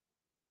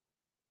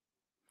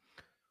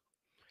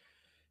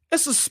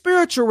 It's a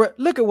spiritual.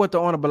 Look at what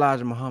the Honorable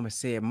Elijah Muhammad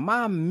said.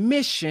 My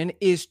mission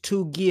is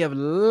to give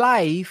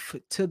life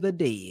to the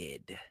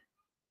dead.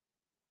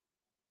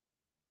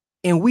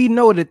 And we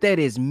know that that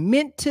is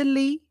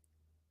mentally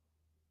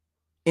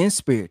and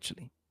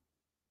spiritually.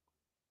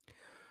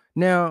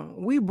 Now,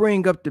 we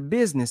bring up the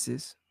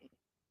businesses,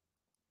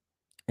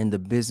 and the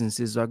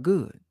businesses are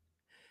good.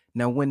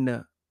 Now,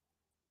 when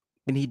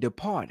he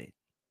departed,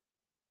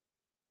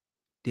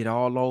 did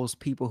all those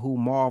people who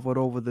marveled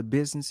over the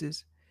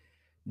businesses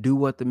do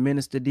what the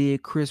minister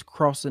did,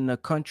 crisscrossing the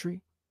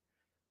country,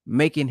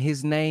 making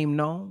his name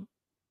known,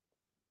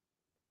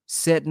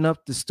 setting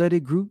up the study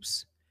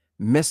groups,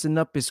 messing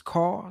up his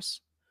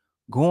cars,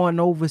 going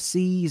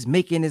overseas,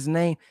 making his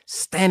name,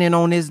 standing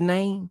on his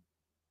name,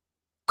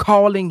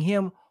 calling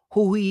him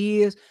who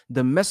he is,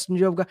 the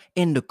messenger of God,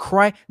 and the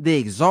Christ, the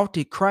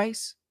exalted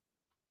Christ?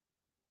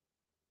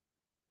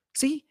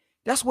 See,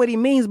 that's what he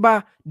means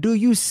by, do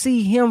you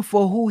see him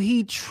for who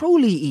he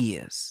truly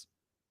is?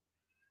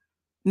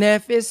 Now,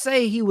 if it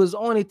say he was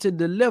only to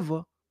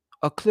deliver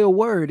a clear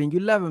word and you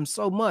love him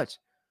so much,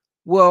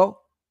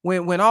 well,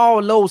 when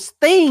all those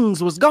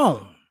things was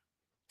gone,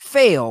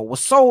 fell, was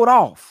sold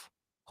off,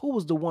 who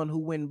was the one who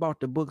went and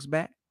bought the books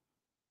back?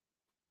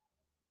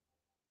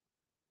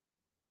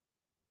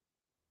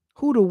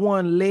 Who the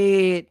one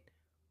led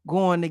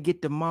going to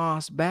get the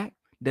mosque back,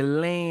 the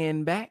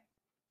land back?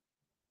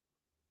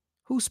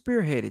 Who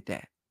spearheaded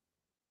that?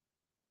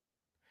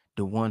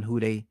 The one who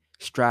they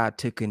strive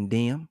to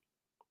condemn.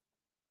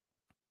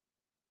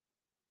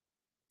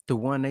 The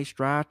one they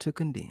strive to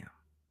condemn.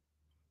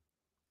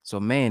 So,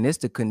 man, it's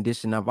the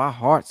condition of our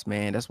hearts,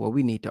 man. That's what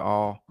we need to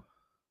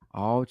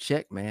all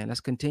check, man. Let's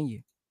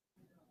continue.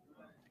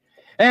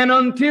 And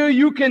until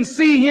you can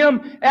see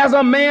him as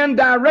a man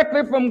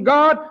directly from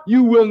God,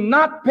 you will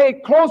not pay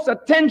close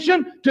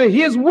attention to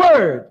his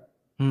word.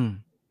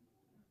 And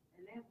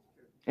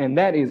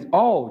that is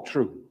all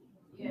true.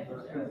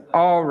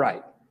 All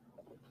right.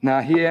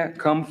 Now here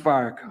come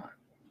Farrakhan.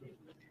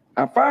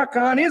 Now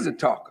Farrakhan is a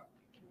talker.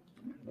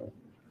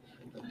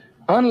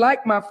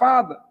 Unlike my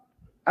father,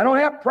 I don't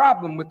have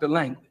problem with the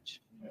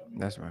language.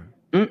 That's right.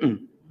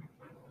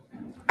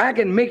 I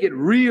can make it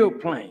real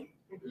plain.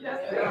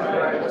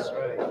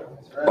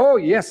 Oh,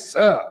 yes,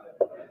 sir.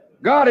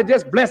 God had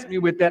just blessed me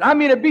with that. I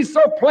mean, it'd be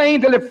so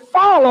plain till it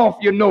fall off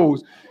your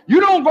nose.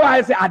 You don't go out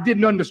and say, I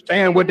didn't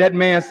understand what that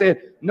man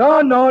said.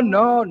 No, no,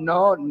 no,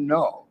 no,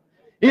 no.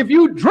 If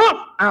you drunk,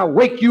 I'll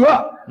wake you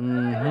up.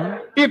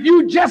 If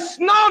you just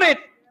snorted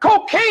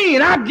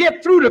cocaine, I'll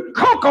get through the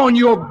coke on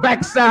your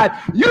backside.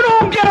 You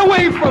don't get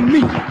away from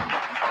me.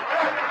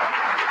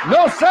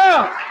 No,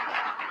 sir.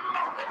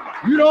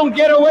 You don't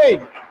get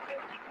away.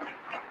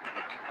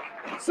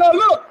 So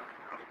look,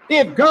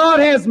 if God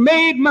has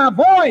made my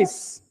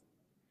voice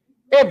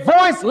a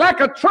voice like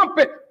a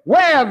trumpet,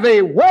 where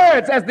the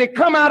words as they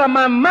come out of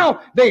my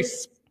mouth, they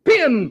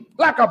spin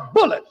like a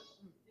bullet.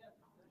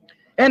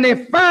 And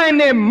they find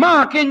their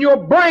mark in your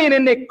brain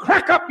and they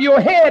crack up your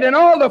head and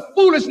all the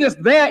foolishness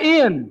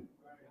therein.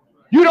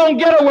 You don't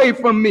get away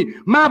from me.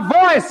 My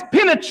voice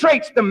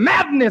penetrates the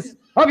madness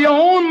of your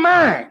own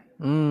mind.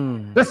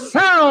 The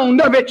sound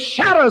of it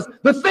shatters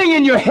the thing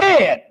in your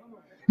head.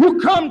 You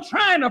come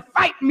trying to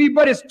fight me,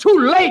 but it's too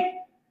late.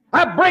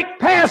 I break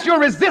past your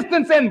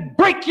resistance and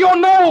break your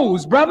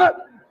nose, brother.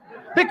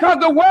 Because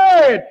the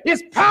word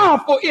is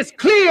powerful, it's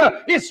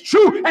clear, it's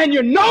true, and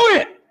you know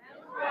it.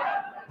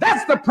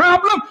 That's the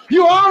problem.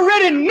 You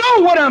already know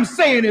what I'm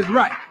saying is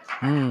right.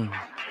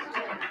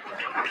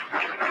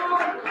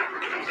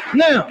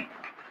 Now,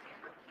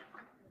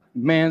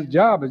 man's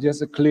job is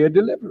just a clear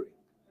delivery.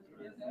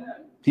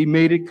 He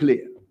made it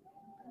clear.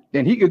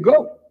 Then he could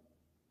go.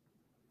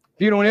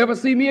 If you don't ever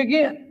see me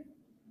again,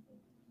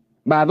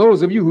 by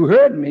those of you who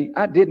heard me,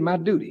 I did my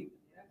duty.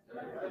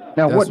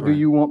 Now, what do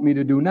you want me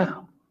to do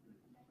now?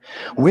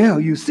 Well,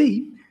 you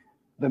see,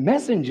 the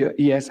messenger,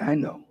 yes, I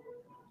know.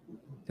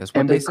 That's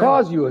what and they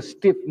because say. you're a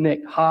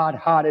stiff-necked,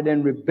 hard-hearted,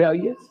 and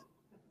rebellious,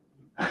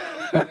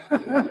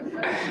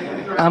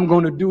 I'm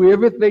going to do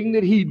everything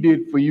that he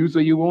did for you so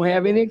you won't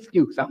have any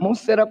excuse. I'm going to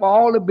set up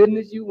all the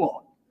business you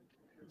want,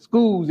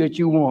 schools that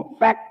you want,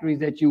 factories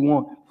that you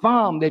want,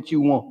 farm that you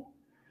want.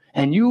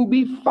 And you'll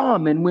be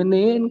farming when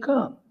the end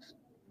comes.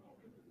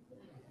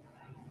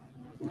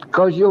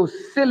 Because your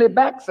silly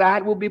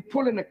backside will be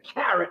pulling a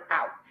carrot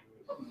out.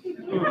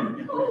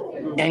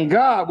 And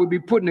God would be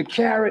putting a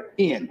carrot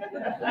in.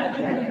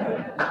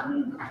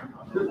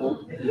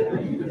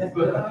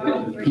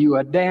 You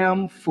a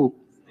damn fool.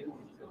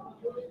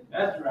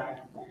 That's right.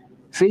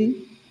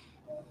 See?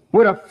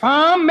 Would a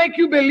farm make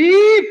you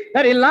believe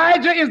that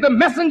Elijah is the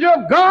messenger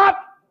of God?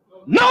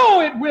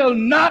 No, it will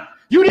not.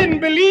 You didn't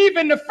believe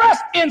in the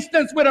first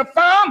instance with a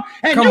farm,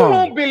 and you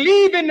won't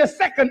believe in the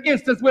second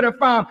instance with a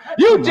farm.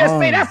 You just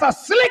say that's a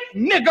slick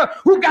nigga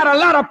who got a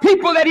lot of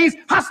people that he's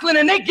hustling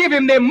and they give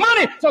him their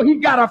money, so he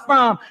got a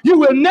farm. You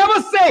will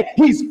never say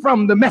he's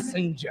from the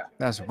messenger.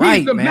 That's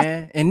right,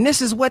 man. And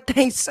this is what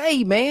they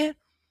say, man.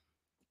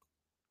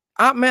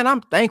 Man,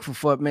 I'm thankful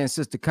for it, man,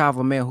 Sister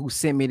Kava, man, who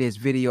sent me this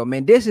video,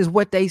 man. This is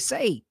what they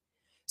say.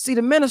 See,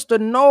 the minister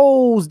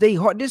knows they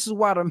heart. This is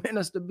why the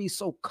minister be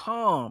so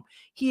calm.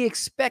 He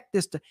expect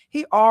this to,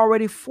 he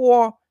already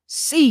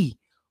foresee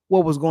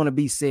what was going to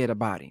be said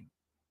about him.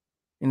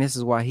 And this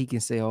is why he can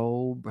say,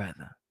 oh,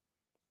 brother,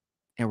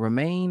 and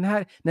remain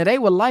high. Now, they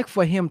would like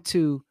for him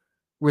to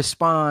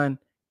respond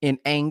in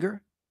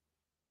anger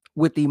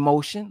with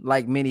emotion,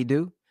 like many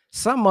do.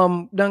 Some of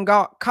them done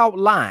got caught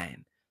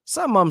lying.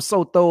 Some of them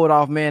so throw it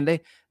off, man.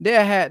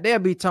 They'll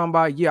be talking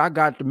about, yeah, I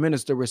got the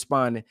minister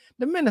responding.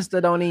 The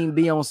minister don't even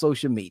be on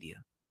social media.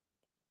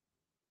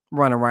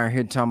 Running around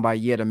here talking about,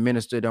 yeah, the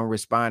minister don't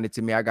respond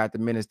to me. I got the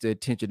minister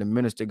attention. The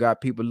minister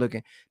got people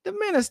looking. The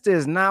minister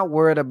is not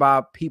worried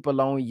about people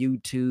on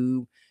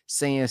YouTube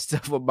saying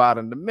stuff about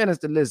him. The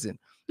minister, listen,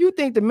 you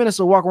think the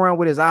minister walk around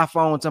with his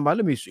iPhone talking about,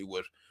 let me see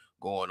what's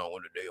going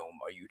on today on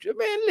my YouTube.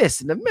 Man,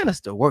 listen, the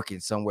minister working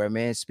somewhere,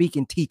 man,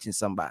 speaking, teaching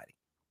somebody.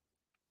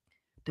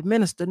 The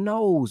minister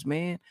knows,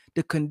 man,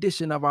 the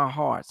condition of our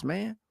hearts,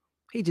 man.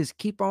 He just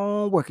keep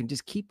on working,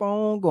 just keep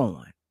on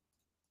going.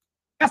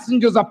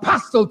 Messenger's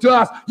apostle to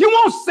us. You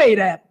won't say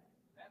that.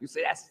 You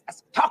say, that's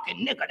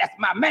talking nigga, that's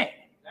my man.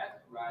 That's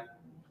right.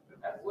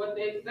 That's what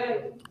they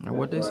say. That's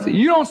what they say. See,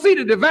 you don't see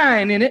the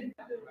divine in it.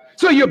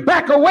 So you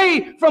back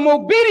away from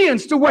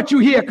obedience to what you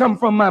hear come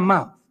from my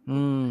mouth.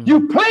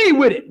 You play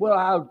with it.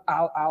 Well,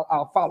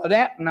 I'll follow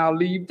that and I'll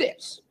leave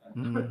this.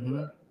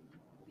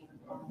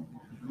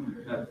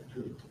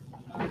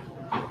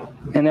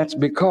 And that's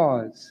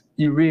because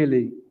you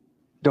really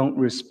don't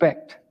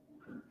respect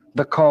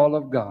the call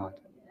of God.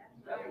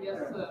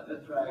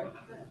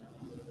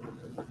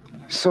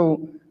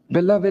 So,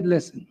 beloved,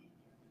 listen.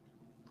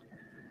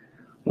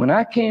 When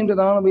I came to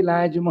the Honorable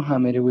Elijah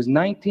Muhammad, it was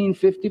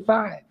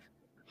 1955.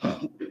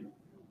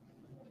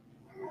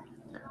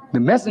 The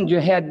messenger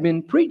had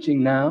been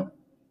preaching now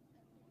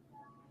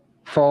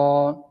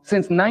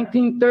since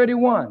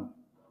 1931.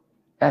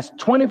 That's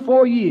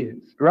 24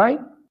 years, right?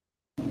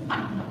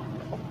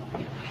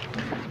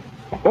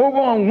 Over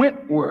on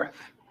Wentworth,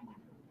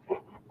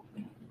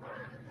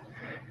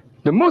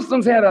 the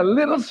Muslims had a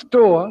little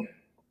store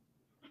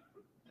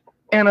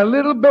and a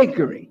little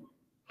bakery.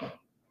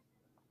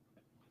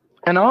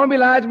 And the Honorable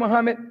Elijah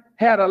Muhammad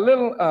had a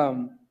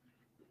little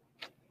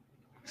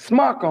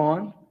smock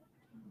on,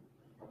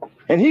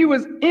 and he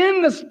was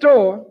in the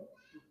store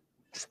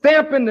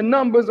stamping the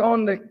numbers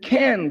on the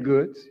canned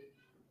goods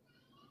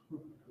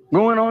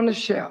going on the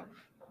shelf.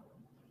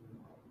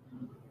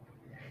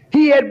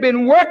 He had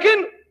been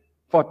working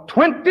for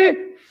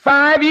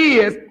 25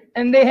 years,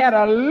 and they had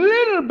a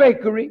little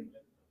bakery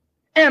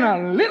and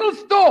a little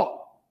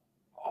store.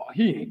 Oh,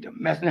 he ain't the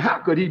messenger. How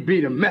could he be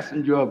the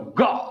messenger of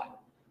God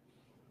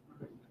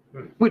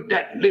with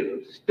that little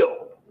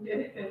store?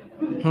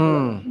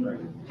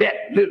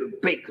 That little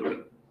bakery.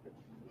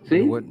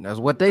 See? That's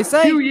what they say.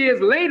 A few years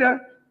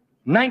later,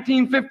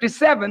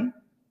 1957,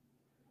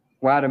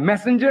 while the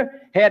messenger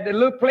had the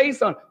little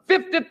place on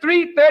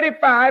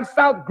 5335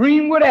 South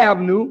Greenwood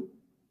Avenue,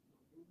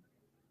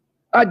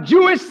 a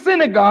Jewish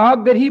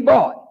synagogue that he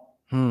bought.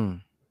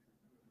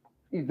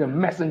 He's the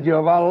messenger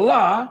of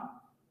Allah.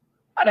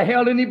 How the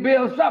hell did he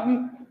build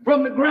something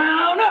from the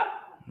ground up?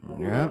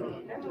 Yeah.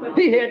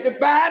 He had to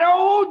buy the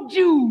old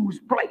Jews'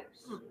 place.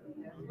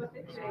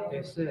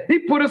 He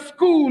put a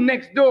school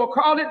next door,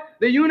 called it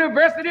the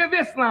University of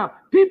Islam.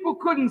 People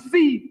couldn't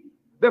see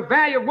the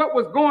value of what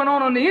was going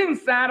on the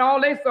inside.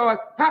 All they saw is,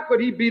 how could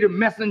he be the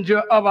messenger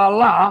of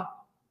Allah?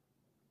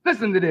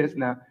 Listen to this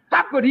now.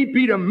 How could he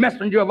be the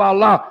messenger of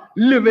Allah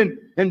living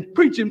and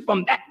preaching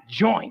from that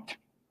joint?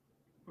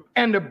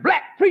 And the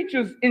black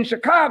preachers in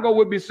Chicago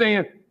would be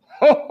saying,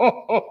 ho,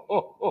 ho, ho,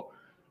 ho, ho,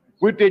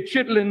 with their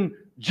chitlin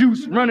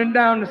juice running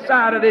down the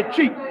side of their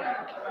cheek.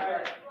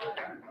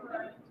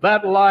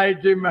 That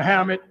Elijah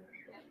Muhammad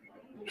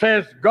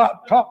says God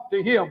talked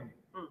to him.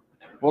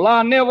 Well,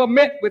 I never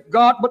met with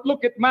God, but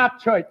look at my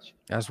church.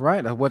 That's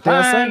right. That's what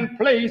they're saying. Fine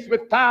place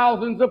with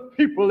thousands of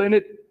people in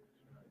it.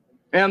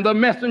 And the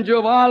messenger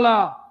of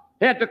Allah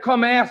had to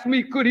come ask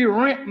me, could he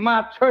rent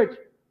my church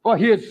for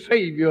his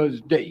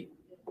Savior's Day?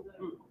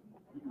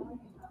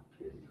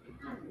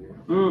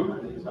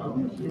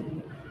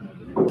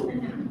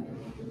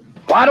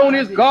 Why don't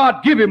his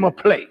God give him a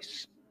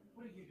place?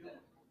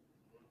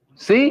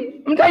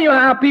 See, I'm telling you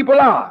how people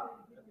are.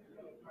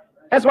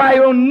 That's why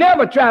you don't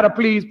never try to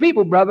please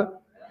people, brother.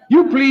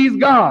 You please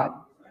God.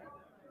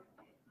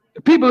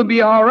 People will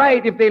be all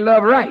right if they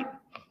love right.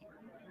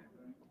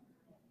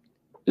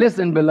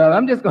 Listen,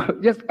 beloved,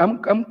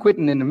 I'm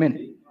quitting in a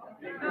minute.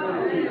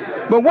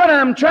 But what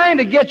I'm trying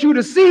to get you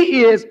to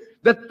see is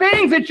the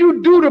things that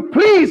you do to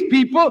please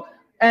people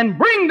and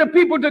bring the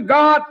people to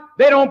God,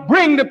 they don't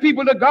bring the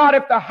people to God.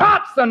 If the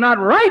hearts are not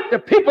right, the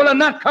people are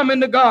not coming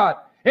to God.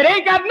 It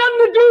ain't got nothing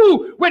to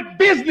do with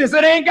business.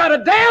 It ain't got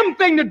a damn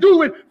thing to do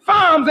with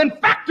farms and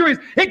factories.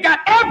 It got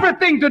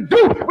everything to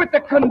do with the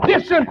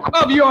condition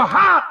of your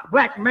heart,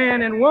 black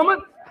man and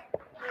woman.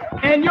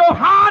 And your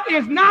heart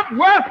is not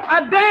worth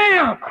a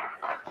damn.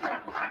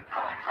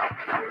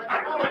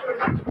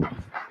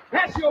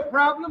 That's your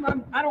problem.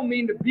 I don't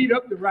mean to beat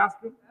up the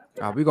roster.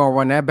 We're going to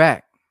run that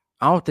back.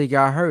 I don't think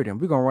y'all heard him.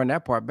 We're going to run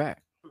that part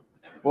back.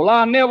 Well,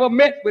 I never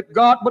met with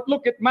God, but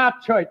look at my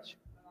church.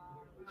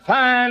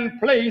 Fine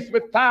place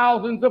with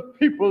thousands of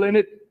people in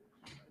it.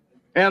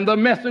 And the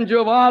messenger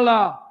of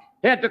Allah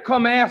had to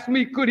come ask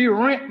me, could he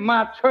rent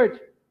my church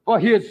for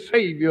his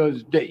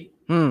Savior's Day?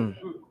 Come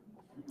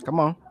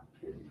on.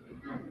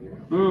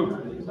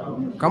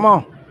 Come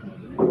on.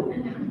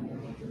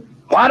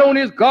 Why don't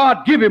his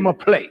God give him a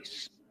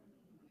place?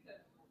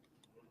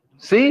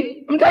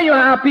 See, I'm telling you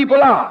how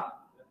people are.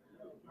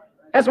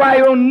 That's why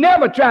you'll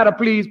never try to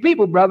please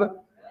people, brother.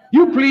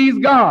 You please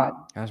God.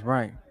 That's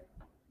right.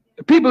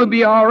 People will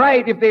be all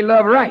right if they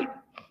love right.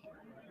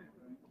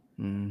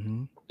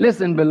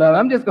 Listen,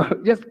 beloved,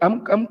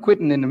 I'm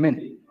quitting in a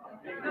minute.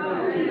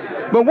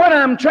 But what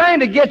I'm trying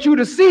to get you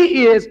to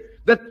see is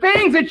the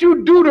things that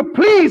you do to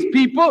please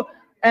people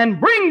and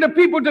bring the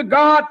people to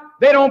God,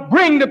 they don't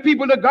bring the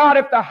people to God.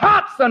 If the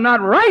hearts are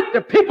not right,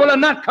 the people are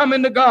not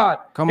coming to God.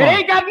 It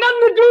ain't got nothing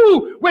to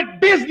do with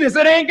business.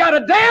 It ain't got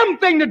a damn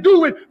thing to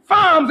do with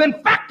farms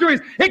and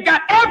factories. It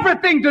got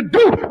everything to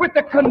do with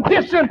the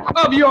condition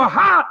of your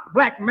heart,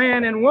 black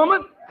man and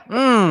woman.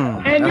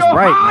 And your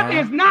heart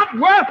is not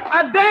worth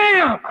a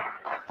damn.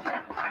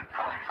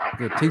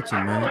 Good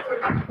teaching, man.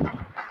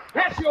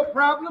 That's your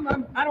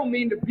problem. I don't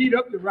mean to beat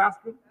up the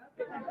roster.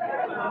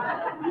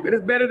 But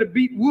it's better to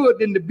beat wood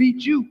than to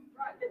beat you.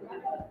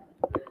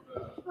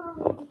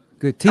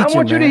 Good teaching, I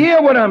want you to hear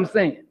what I'm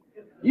saying.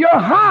 Your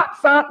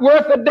hearts aren't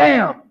worth a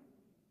damn.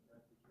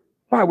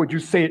 Why would you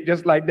say it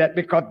just like that?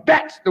 Because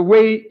that's the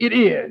way it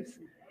is.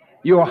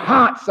 Your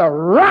hearts are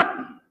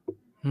rotten.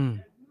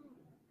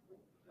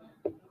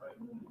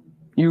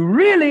 You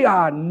really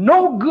are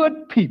no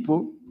good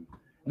people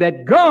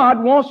that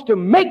God wants to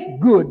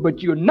make good,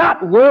 but you're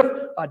not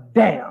worth a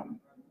damn.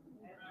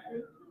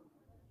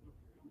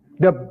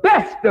 The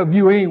best of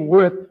you ain't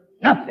worth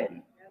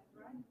nothing.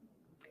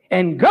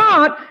 And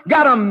God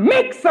got to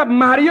make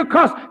something out of you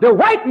because the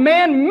white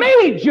man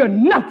made you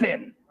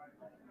nothing.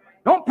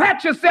 Don't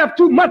pat yourself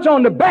too much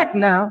on the back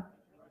now.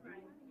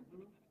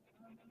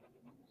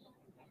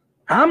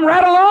 I'm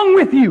right along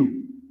with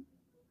you.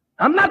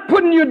 I'm not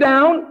putting you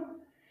down.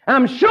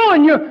 I'm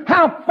showing you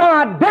how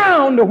far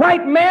down the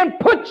white man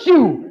puts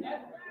you.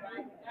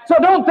 So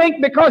don't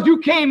think because you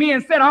came here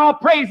and said all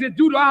praise is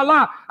due to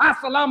Allah,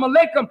 assalamu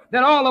alaikum,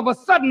 that all of a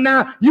sudden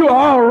now you're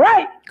all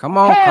right. Come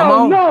on, Hell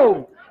come on.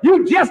 No.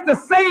 You just the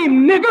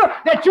same nigga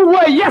that you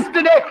were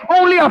yesterday,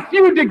 only a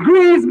few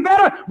degrees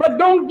better, but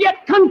don't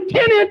get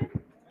contented.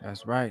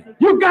 That's right.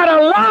 You got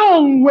a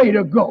long way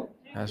to go.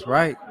 That's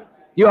right.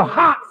 Your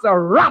hearts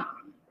are rotten.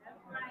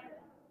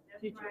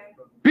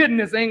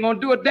 Business ain't gonna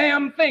do a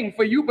damn thing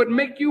for you but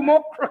make you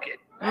more crooked.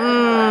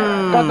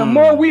 Because the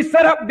more we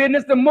set up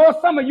business, the more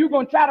some of you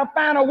gonna try to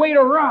find a way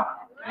to rob.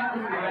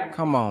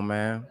 Come on,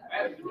 man.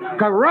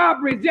 Because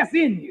robbery is just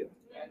in you.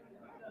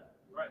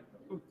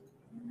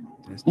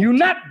 You're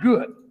not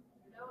good.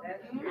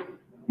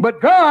 But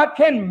God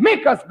can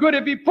make us good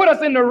if he put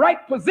us in the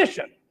right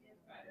position.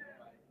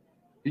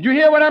 Did you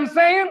hear what I'm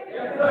saying?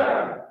 Yes,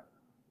 sir.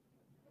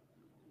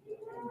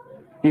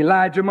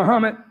 Elijah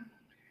Muhammad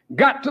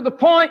got to the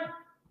point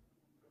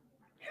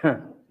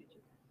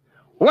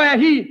where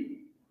he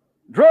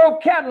drove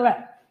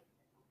Cadillac.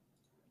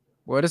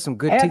 Boy, there's some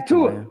good Had teaching,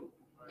 two of man. them,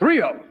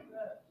 3 of them.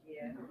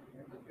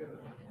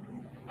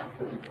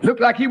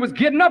 Looked like he was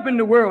getting up in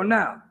the world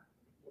now.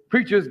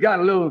 Preachers got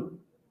a little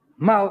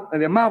mouth,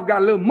 and their mouth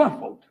got a little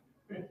muffled.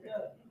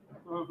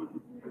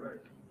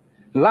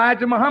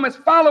 Elijah Muhammad's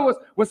followers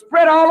were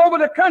spread all over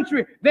the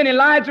country. Then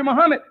Elijah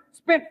Muhammad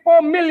spent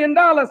 $4 million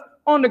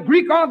on the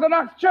Greek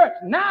Orthodox Church.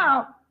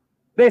 Now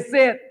they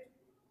said,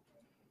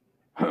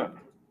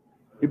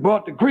 he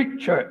bought the Greek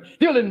church.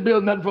 Still didn't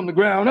build nothing from the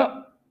ground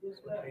up.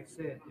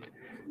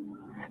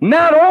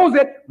 Now those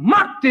that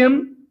mocked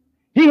him,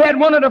 he had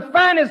one of the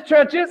finest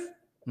churches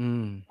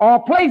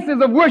or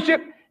places of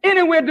worship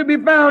anywhere to be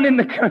found in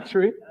the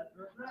country.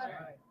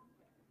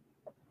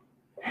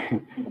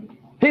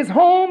 His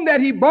home that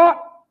he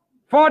bought,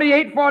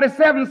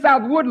 4847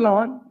 South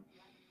Woodlawn,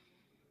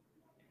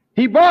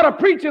 he bought a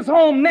preacher's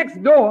home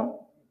next door,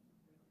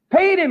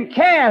 paid him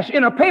cash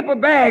in a paper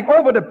bag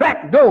over the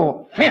back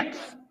door fence.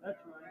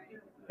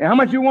 And how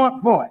much you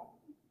want for it?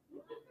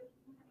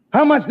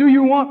 How much do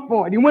you want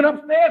for it? He went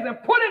upstairs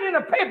and put it in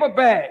a paper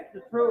bag,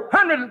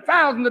 hundreds of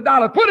thousands of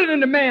dollars, put it in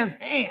the man's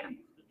hand.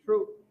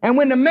 And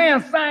when the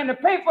man signed the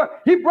paper,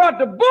 he brought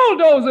the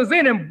bulldozers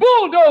in and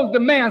bulldozed the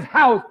man's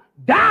house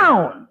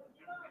down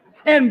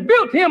and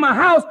built him a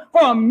house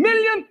for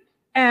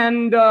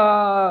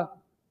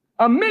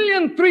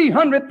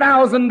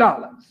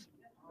 $1,300,000.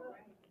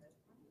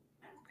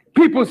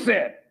 People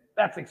said,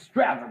 that's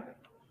extravagant.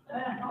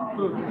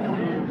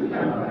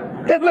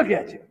 Let's look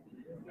at you.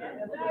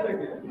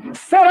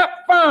 Set up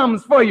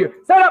farms for you.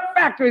 Set up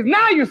factories.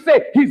 Now you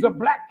say he's a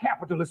black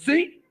capitalist.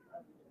 See?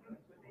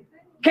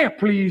 Can't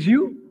please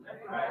you.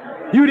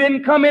 You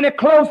didn't come any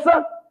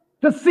closer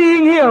to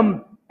seeing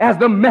him as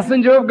the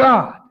messenger of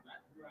God.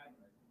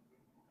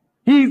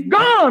 He's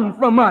gone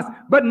from us,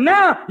 but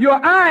now your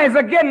eyes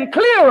are getting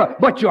clearer,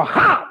 but your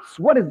hearts,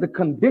 what is the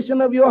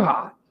condition of your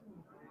heart?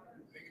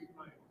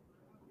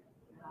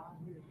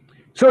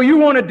 So you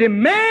want to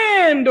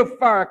demand of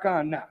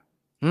Farrakhan now.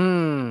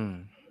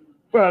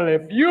 Well,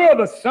 if you're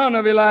the son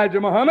of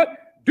Elijah Muhammad,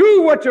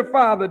 do what your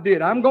father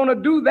did. I'm going to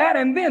do that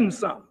and then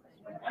some.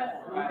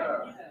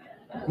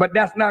 But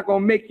that's not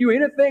going to make you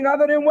anything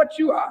other than what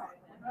you are.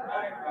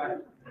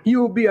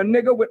 You'll be a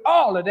nigga with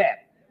all of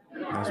that.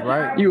 That's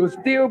right. You'll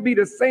still be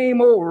the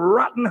same old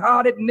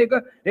rotten-hearted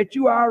nigga that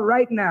you are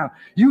right now.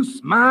 You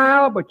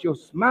smile, but your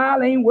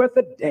smile ain't worth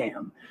a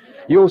damn.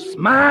 Your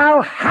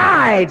smile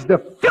hides the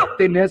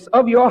filthiness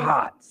of your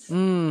hearts.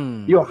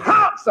 Your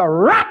hearts are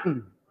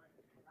rotten.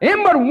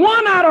 And but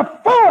 1 out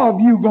of 4 of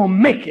you gonna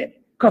make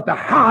it, because the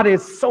heart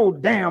is so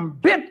damn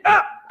bent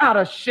up out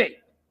of shape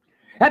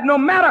that no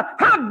matter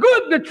how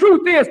good the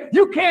truth is,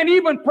 you can't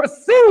even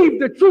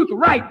perceive the truth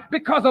right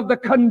because of the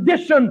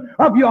condition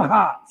of your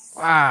hearts.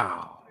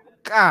 Wow.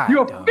 God.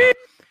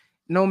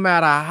 No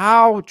matter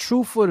how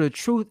truthful the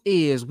truth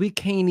is, we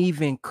can't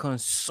even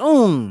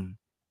consume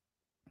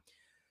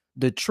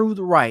the truth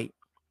right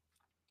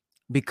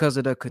because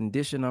of the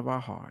condition of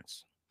our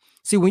hearts.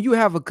 See, when you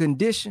have a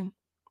condition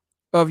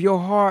of your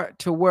heart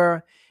to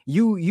where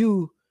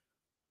you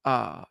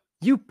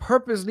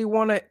purposely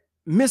want to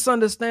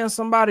misunderstand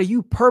somebody,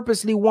 you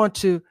purposely want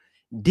to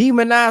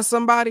demonize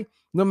somebody,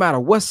 no matter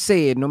what's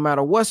said, no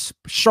matter what's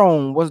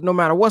shown, no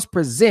matter what's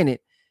presented,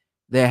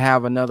 they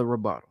have another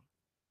rebuttal.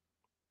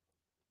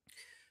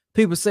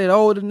 People say,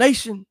 oh, the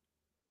nation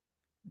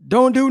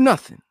don't do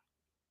nothing.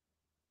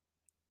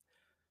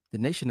 The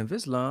Nation of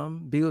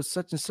Islam builds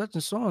such and such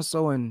and so and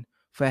so, and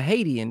for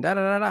Haiti and da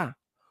da da da.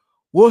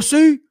 Well,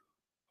 see,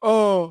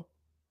 no,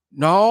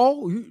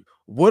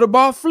 what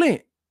about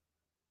Flint?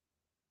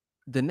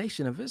 The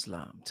Nation of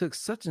Islam took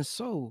such and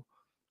so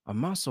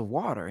amounts of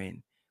water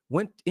and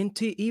went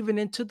into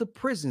the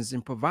prisons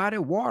and provided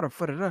water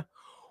for the.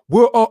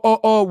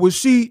 Well,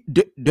 see,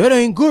 that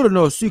ain't good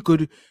enough. See,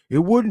 cause it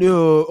wouldn't.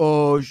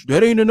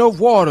 That ain't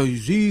enough water. You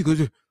see,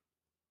 cause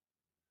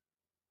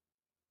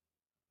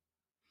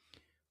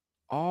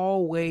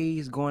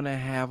always going to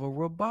have a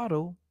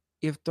rebuttal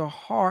if the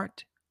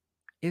heart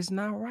is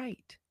not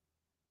right.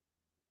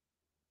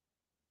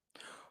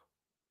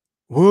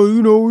 Well,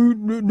 you know, we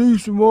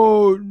need some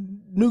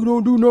nigga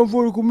don't do nothing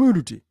for the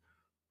community.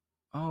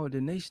 Oh,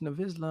 the Nation of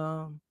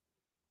Islam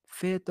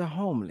fed the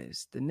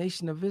homeless. The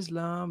Nation of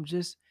Islam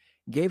just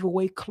gave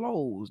away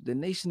clothes. The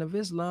Nation of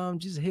Islam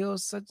just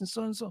held such and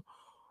so and so.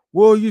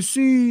 Well, you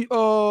see,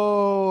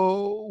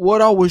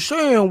 what I was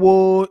saying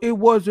was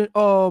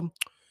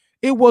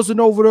it wasn't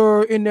over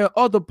there in the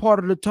other part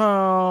of the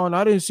town.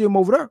 I didn't see him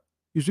over there.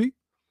 You see,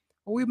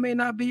 we may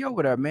not be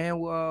over there, man.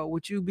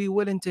 Would you be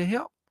willing to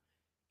help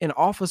and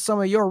offer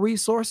some of your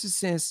resources,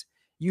 since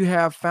you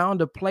have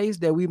found a place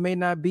that we may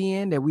not be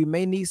in, that we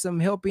may need some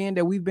help in,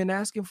 that we've been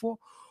asking for?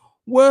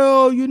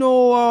 Well, you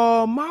know,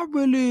 I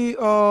really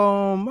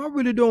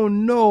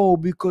don't know,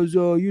 because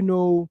I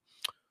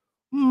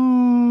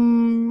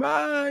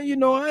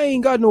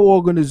ain't got no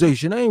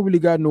organization. I ain't really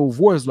got no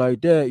voice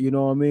like that. You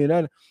know what I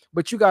mean?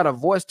 But you got a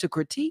voice to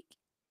critique.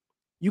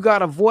 You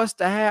got a voice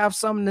to have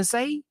something to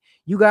say.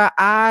 You got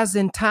eyes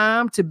and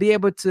time to be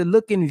able to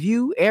look and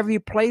view every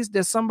place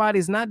that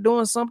somebody's not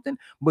doing something,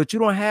 but you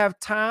don't have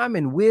time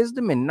and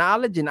wisdom and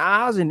knowledge and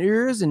eyes and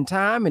ears and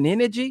time and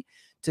energy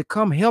to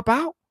come help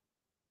out.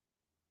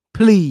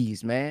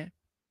 Please, man.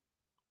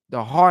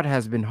 The heart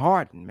has been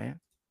hardened, man.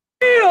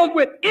 Filled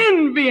with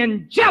envy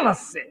and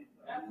jealousy.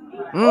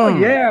 Oh,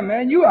 yeah,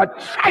 man. You are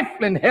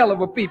trifling hell of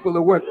a people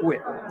to work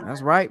with.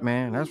 That's right,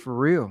 man. That's for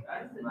real.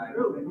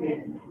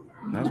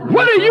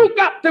 What do you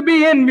got to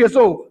be envious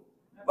over?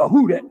 Or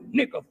who that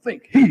nigga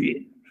think he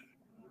is?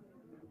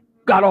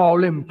 Got all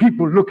them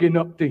people looking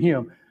up to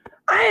him.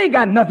 I ain't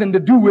got nothing to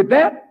do with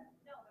that.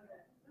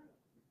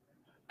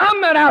 I'm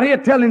not out here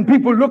telling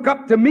people look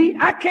up to me.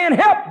 I can't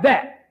help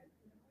that.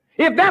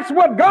 If that's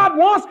what God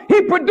wants,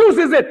 he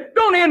produces it.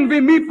 Don't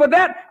envy me for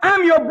that.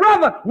 I'm your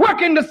brother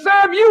working to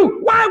serve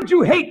you. Why would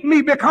you hate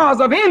me because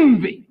of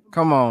envy?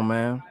 Come on,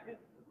 man.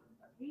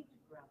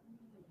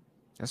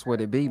 That's what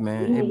it be,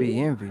 man. It be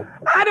envy.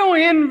 I don't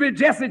envy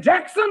Jesse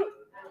Jackson.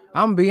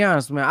 I'm gonna be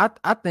honest, man.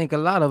 I think a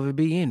lot of it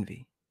be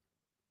envy. I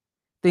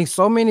think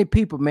so many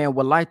people, man,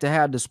 would like to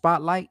have the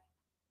spotlight.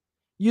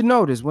 You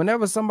notice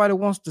whenever somebody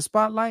wants the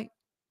spotlight,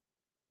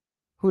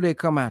 who they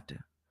come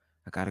after?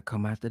 I got to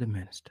come after the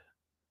minister.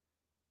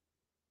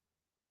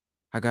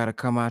 I got to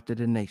come after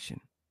the nation.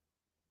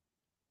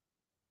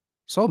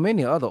 So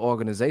many other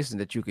organizations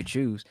that you could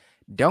choose.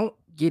 Don't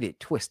get it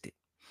twisted.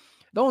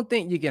 Don't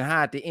think you can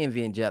hide the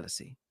envy and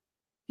jealousy.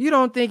 You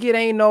don't think it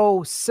ain't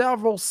no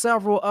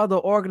several other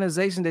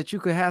organizations that you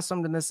could have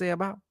something to say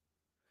about?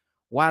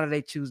 Why do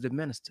they choose the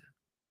minister?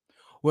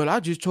 Well, I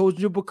just told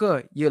you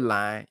because you're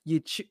lying.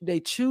 They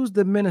choose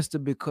the minister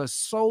because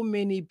so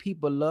many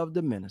people love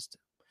the minister.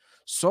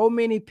 So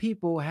many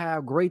people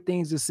have great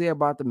things to say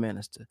about the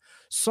minister.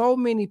 So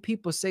many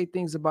people say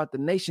things about the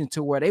nation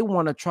to where they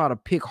want to try to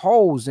pick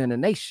holes in the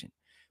nation,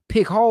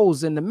 pick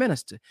holes in the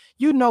minister.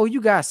 You know, you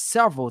got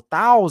several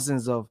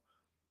thousands of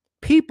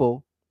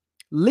people,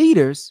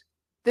 leaders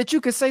that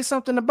you could say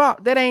something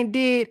about that ain't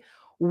did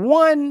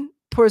 1%,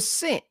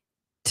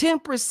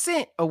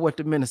 10% of what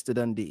the minister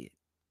done did.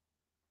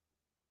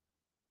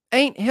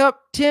 Ain't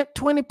helped 10,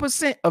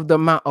 20% of the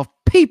amount of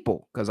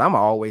people. Because I'm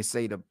always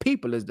say the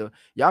people is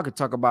y'all could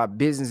talk about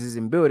businesses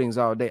and buildings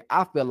all day.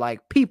 I feel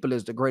like people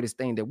is the greatest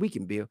thing that we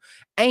can build.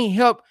 Ain't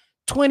helped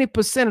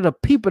 20% of the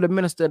people the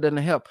minister doesn't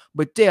help,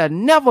 but they'll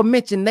never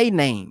mention their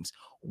names.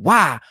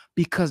 Why?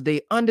 Because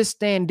they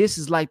understand this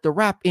is like the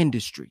rap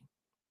industry.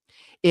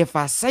 If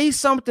I say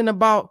something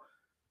about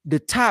the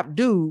top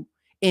dude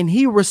and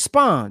he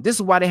responds, this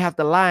is why they have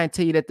to lie and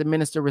tell you that the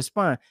minister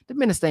respond. The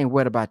minister ain't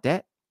worried about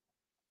that.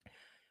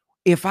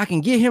 If I can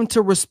get him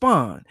to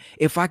respond,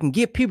 if I can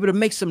get people to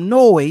make some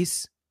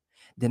noise,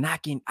 then I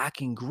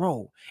can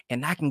grow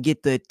and I can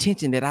get the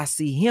attention that I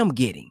see him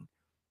getting.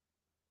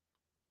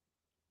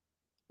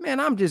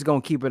 Man, I'm just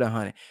gonna keep it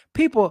 100.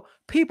 People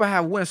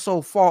have went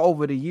so far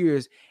over the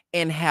years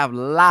and have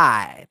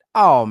lied.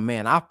 Oh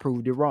man, I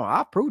proved it wrong.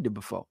 I proved it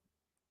before.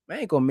 I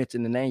ain't gonna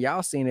mention the name.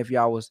 Y'all seen if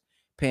y'all was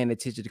paying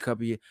attention a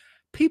couple years.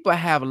 People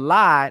have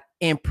lied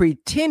and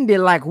pretended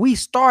like we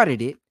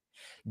started it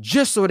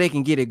just so they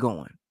can get it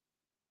going.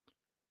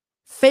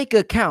 Fake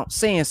account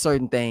saying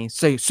certain things.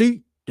 Say,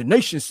 see, the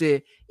nation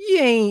said you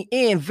ain't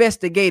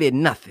investigated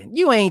nothing.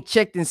 You ain't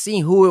checked and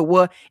seen who it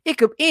was.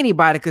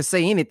 Anybody could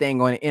say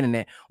anything on the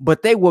internet,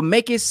 but they will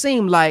make it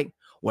seem like,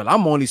 well,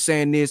 I'm only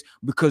saying this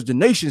because the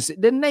nation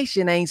said. The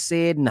nation ain't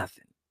said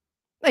nothing.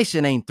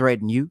 Nation ain't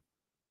threatened you.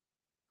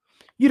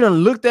 You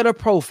done looked at a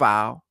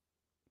profile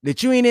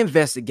that you ain't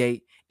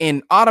investigate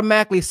and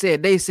automatically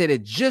said they said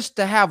it just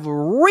to have a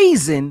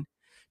reason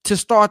to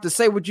start to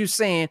say what you're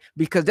saying,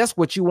 because that's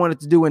what you wanted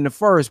to do in the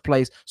first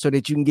place, so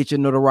that you can get your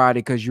notoriety,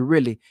 because you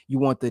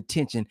want the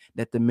attention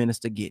that the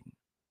minister getting.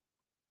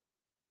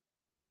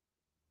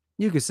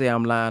 You can say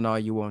I'm lying all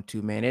you want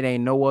to, man. It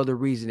ain't no other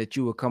reason that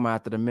you would come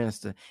after the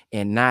minister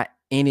and not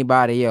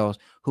anybody else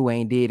who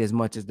ain't did as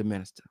much as the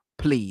minister.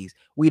 Please,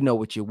 we know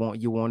what you want.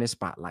 You want a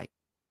spotlight.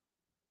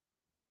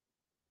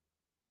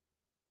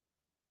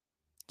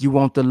 You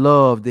want the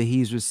love that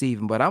he's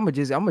receiving. But I'm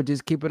gonna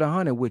just keep it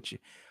 100 with you.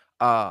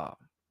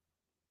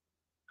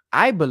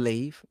 I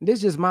believe, this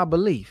is just my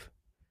belief,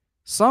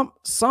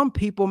 some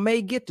people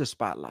may get the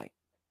spotlight.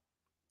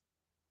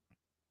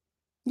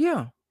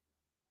 Yeah.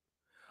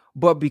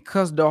 But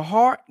because of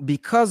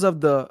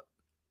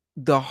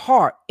the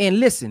heart, and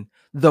listen,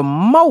 the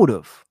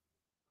motive.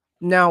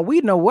 Now we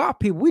know our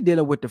people, we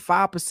dealing with the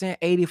 5%,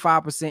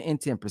 85%, and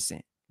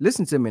 10%.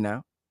 Listen to me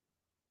now.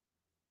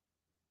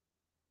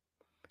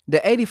 The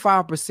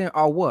 85%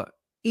 are what?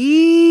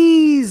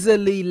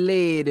 Easily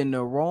led in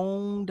the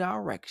wrong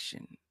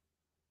direction.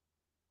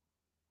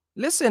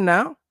 Listen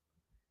now.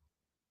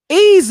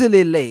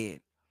 Easily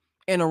led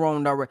in the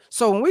wrong direction.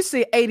 So when we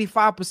see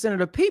 85% of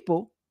the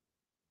people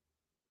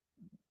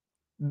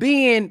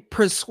being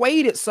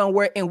persuaded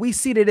somewhere and we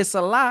see that it's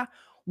a lie,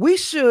 we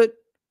should,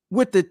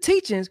 with the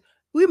teachings,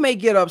 we may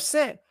get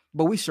upset,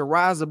 but we should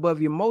rise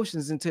above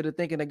emotions into the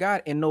thinking of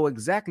God and know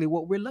exactly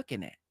what we're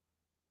looking at.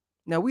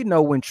 Now we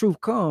know when truth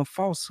comes,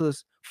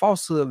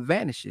 falsehood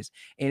vanishes,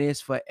 and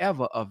it's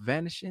forever a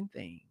vanishing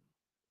thing.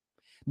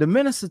 The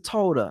minister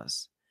told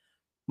us,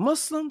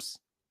 Muslims,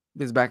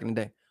 this is back in the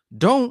day,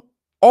 don't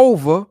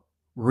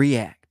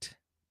overreact.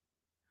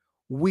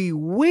 We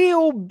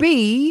will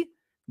be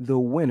the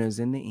winners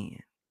in the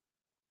end.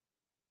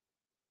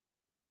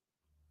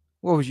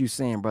 What was you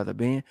saying, Brother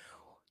Ben?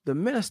 The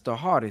minister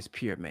heart is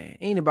pure, man.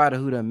 Anybody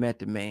who done met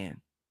the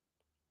man,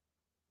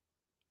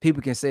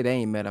 people can say they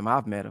ain't met him.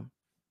 I've met him.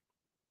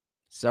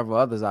 Several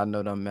others I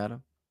know done met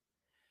him.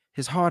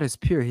 His heart is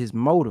pure. His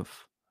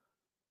motive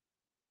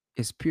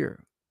is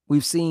pure.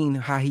 We've seen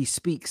how he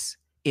speaks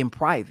in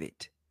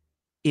private.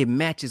 It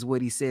matches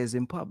what he says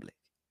in public.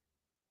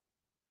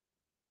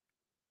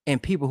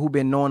 And people who've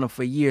been knowing him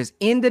for years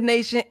in the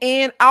nation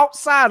and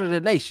outside of the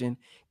nation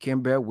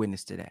can bear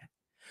witness to that.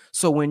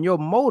 So when your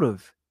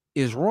motive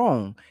is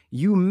wrong,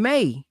 you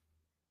may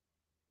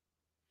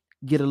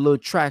get a little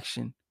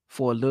traction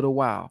for a little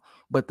while.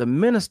 But the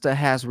minister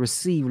has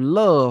received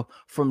love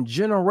from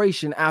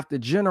generation after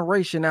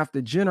generation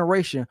after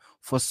generation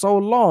for so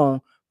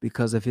long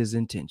because of his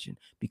intention,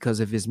 because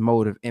of his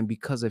motive, and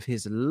because of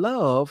his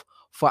love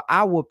for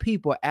our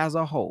people as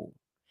a whole.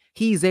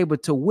 He's able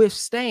to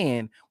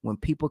withstand when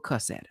people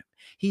cuss at him.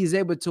 He's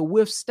able to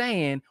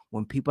withstand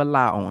when people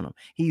lie on him.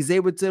 He's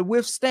able to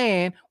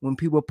withstand when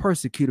people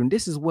persecute him.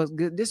 This is what's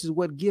good. This is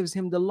what gives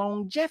him the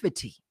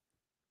longevity.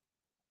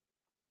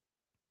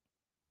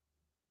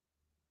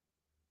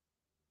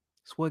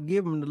 It's what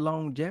gives him the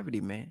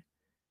longevity, man.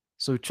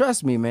 So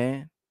trust me,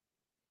 man.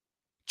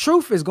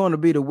 Truth is going to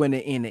be the winner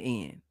in the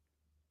end.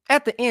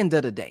 At the end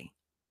of the day,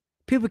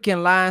 people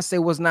can lie and say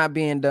what's not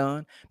being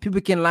done.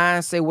 People can lie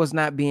and say what's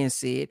not being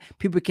said.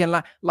 People can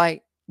lie.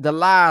 Like, the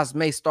lies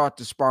may start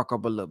to spark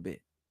up a little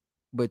bit,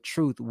 but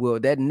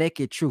that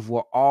naked truth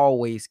will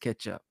always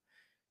catch up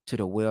to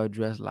the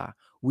well-dressed lie.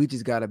 We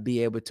just got to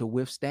be able to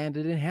withstand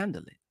it and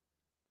handle it.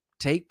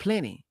 Take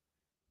plenty,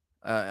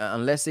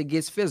 unless it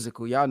gets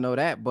physical. Y'all know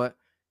that. But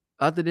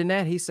other than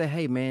that, he said,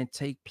 hey, man,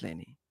 take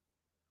plenty.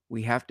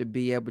 We have to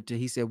be able to,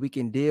 he said, we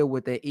can deal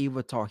with their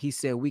evil talk. He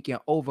said, we can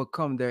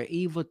overcome their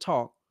evil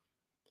talk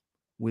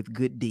with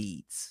good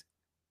deeds.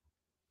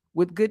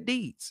 With good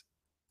deeds.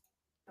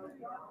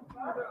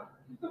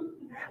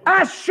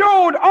 I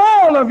showed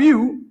all of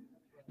you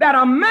that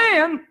a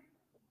man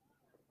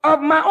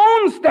of my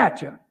own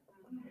stature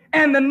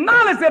and the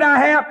knowledge that I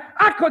have,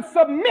 I could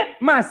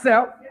submit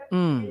myself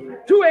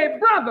to a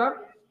brother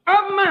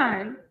of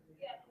mine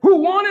who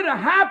wanted a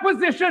high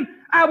position.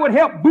 I would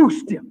help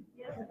boost him.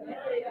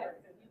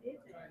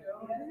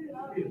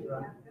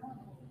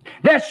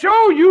 That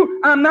shows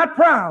you I'm not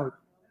proud.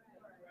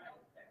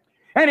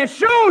 And it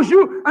shows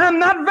you I'm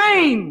not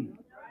vain.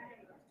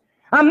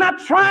 I'm not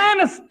trying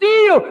to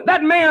steal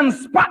that man's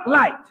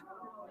spotlight,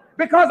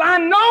 because I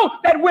know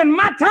that when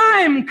my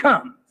time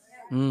comes,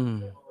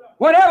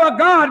 whatever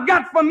God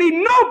got for me,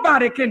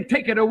 nobody can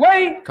take it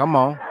away. Come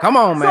on,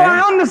 man. So I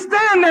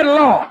understand that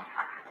law.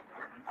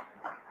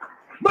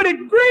 But it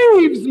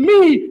grieves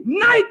me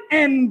night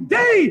and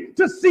day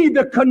to see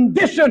the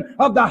condition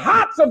of the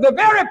hearts of the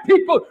very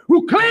people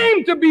who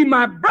claim to be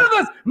my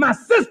brothers, my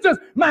sisters,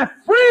 my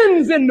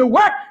friends in the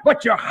work,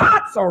 but your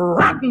hearts are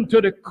rotten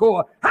to the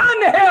core. How in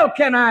the hell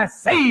can I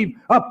save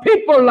a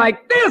people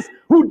like this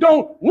who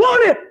don't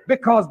want it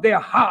because their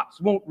hearts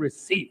won't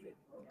receive it?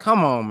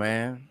 Come on,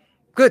 man.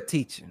 Good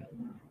teaching.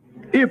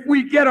 If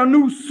we get a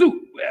new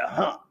suit,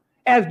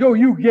 as though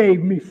you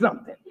gave me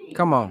something.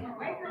 Come on.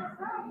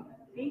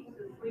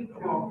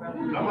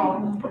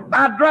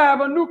 I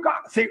drive a new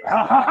car. Say,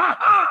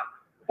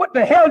 what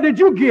the hell did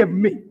you give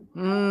me?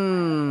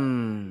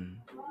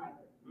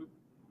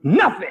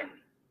 Nothing.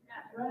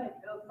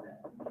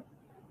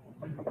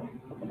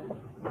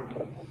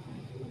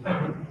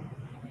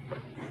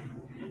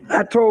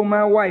 I told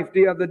my wife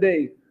the other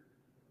day,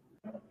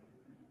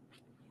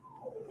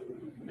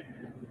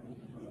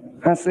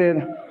 I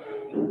said,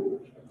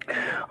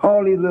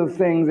 all these little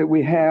things that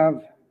we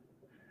have,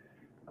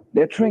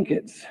 they're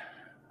trinkets.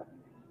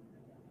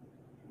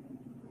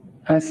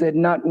 I said,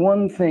 not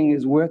one thing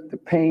is worth the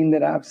pain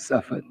that I've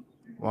suffered.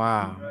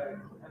 Wow.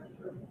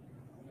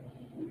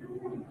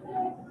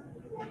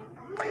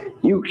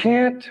 You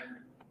can't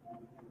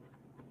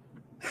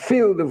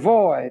fill the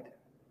void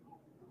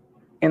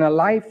in a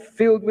life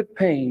filled with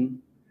pain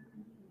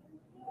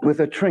with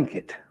a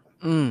trinket.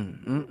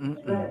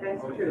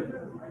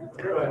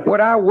 What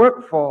I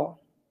work for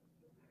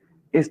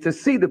is to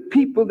see the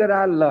people that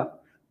I love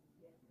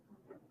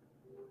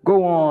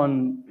go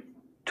on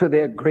to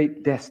their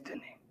great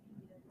destiny.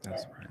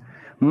 That's right.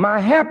 My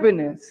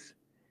happiness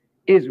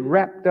is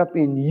wrapped up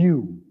in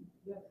you.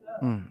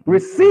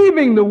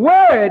 Receiving the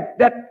word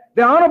that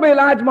the Honorable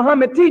Elijah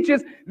Muhammad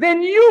teaches,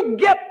 then you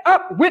get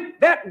up with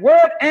that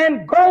word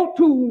and go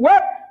to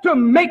work to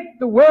make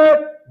the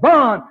word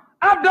bond.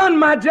 I've done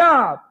my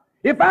job.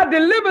 If I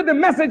deliver the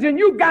message and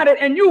you got it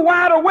and you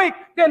wide awake,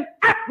 then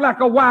act like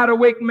a wide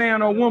awake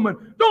man or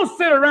woman. Don't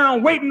sit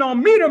around waiting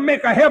on me to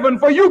make a heaven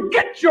for you.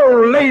 Get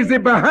your lazy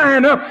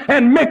behind up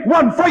and make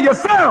one for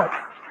yourself.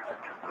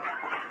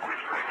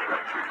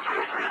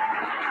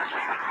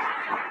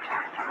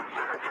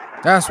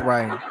 That's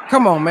right.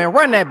 Come on, man.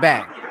 Run that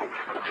back.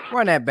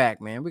 Run that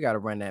back, man. We got to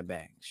run that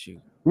back. Shoot.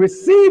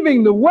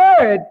 Receiving the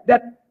word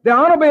that the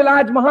Honorable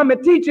Elijah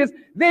Muhammad teaches,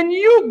 then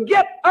you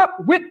get up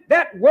with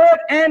that word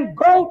and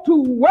go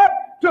to work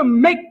to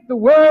make the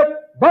word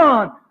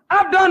bond.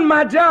 I've done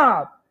my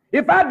job.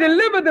 If I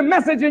deliver the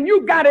message and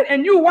you got it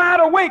and you wide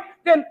awake,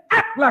 then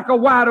act like a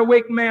wide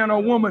awake man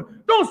or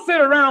woman. Don't sit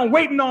around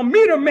waiting on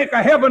me to make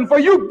a heaven for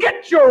you.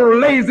 Get your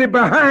lazy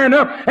behind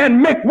up and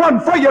make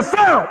one for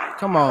yourself.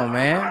 Come on,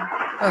 man.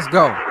 Let's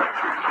go.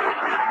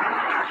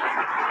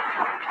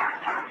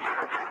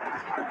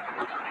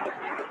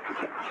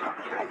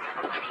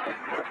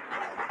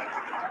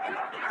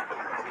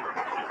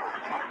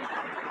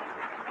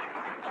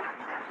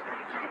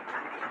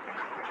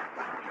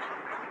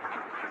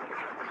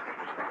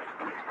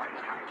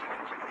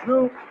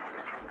 No,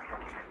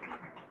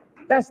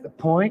 that's the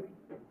point.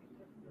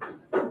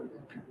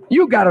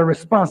 You got a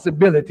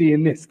responsibility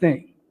in this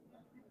thing.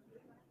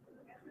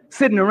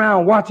 Sitting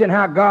around watching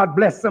how God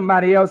bless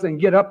somebody else and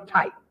get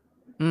uptight.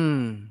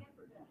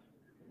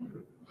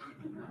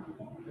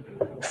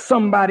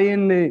 Somebody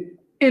in the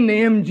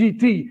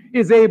MGT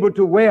is able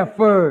to wear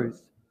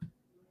furs.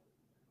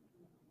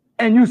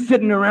 and you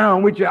sitting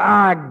around with your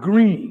eye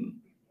green.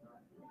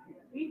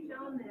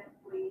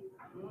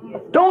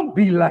 Don't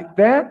be like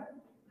that.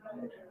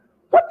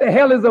 What the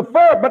hell is a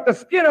fur but the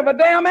skin of a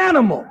damn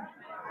animal?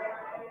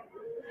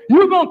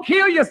 You gonna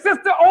kill your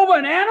sister over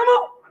an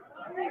animal?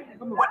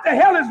 What the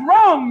hell is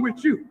wrong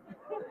with you?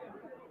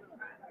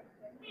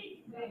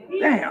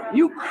 Damn,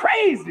 you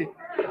crazy.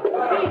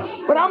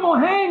 But I'm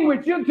gonna hang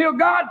with you until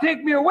God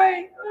take me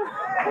away.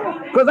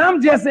 Because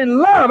I'm just in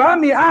love. I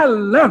mean, I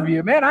love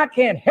you, man. I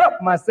can't help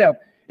myself.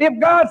 If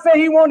God say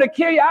he want to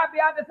kill you, I'd be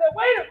out there saying,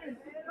 wait a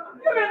minute.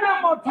 Give me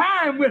no more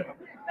time with him.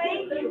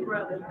 Thank you,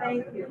 brother.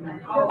 Thank you.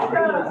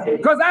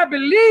 Because I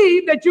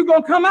believe that you're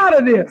going to come out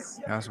of this.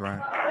 That's right.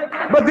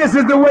 But this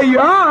is the way you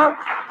are.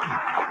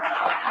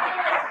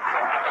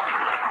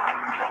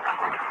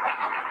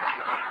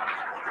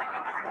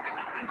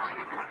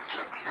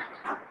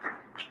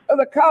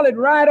 The college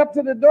ride up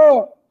to the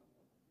door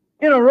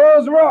in a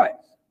Rolls Royce.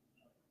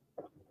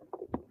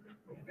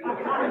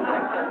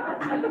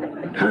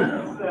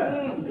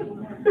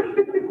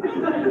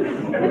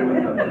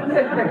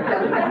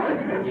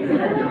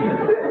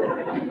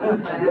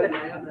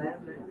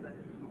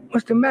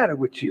 What's the matter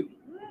with you?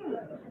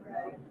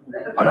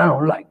 But I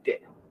don't like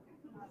that.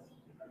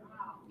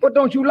 What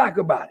don't you like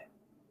about it?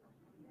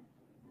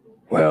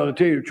 Well, to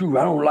tell you the truth,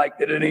 I don't like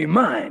that it ain't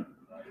mine.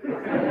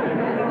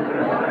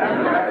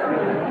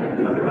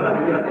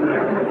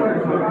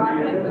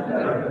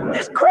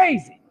 That's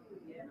crazy.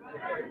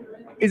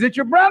 Is it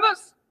your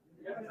brother's?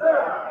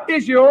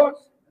 It's yours.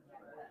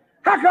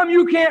 How come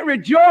you can't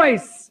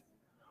rejoice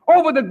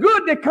over the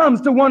good that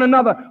comes to one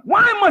another?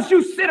 Why must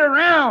you sit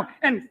around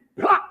and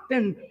plot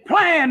and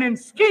plan and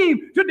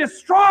scheme to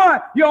destroy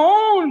your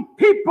own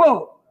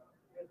people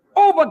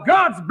over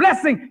God's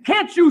blessing?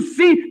 Can't you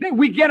see that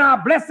we get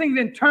our blessings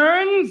in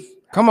turns?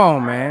 Come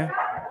on, man.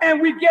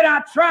 And we get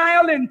our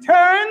trial in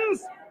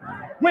turns?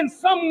 When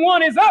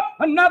someone is up,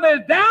 another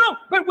is down.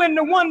 But when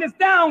the one that's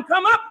down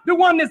come up, the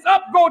one that's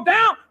up go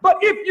down. But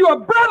if you're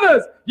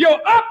brothers, you're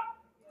up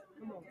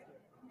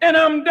and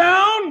I'm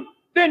down,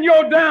 then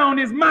your down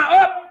is my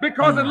up.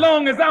 Because as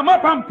long as I'm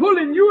up, I'm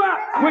pulling you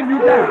out when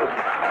you're down.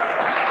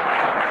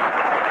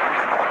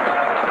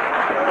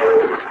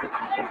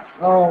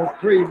 Oh,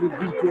 praise be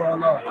to our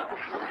Lord.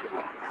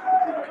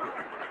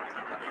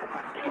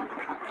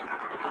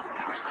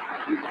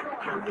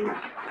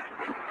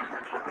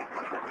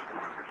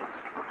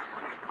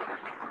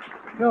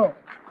 No.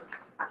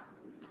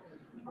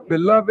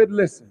 Beloved,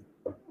 listen.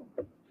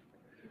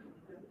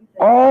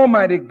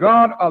 Almighty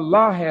God,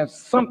 Allah has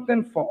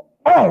something for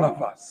all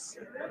of us.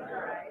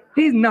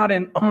 He's not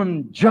an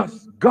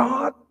unjust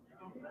God.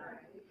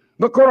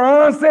 The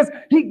Quran says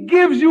he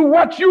gives you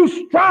what you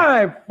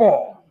strive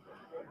for.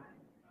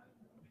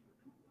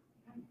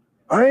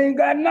 I ain't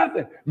got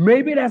nothing.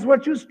 Maybe that's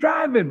what you're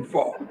striving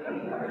for.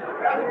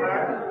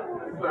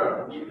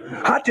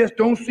 I just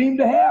don't seem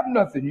to have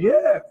nothing.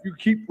 Yeah, if you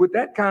keep with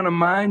that kind of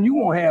mind, you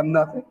won't have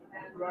nothing.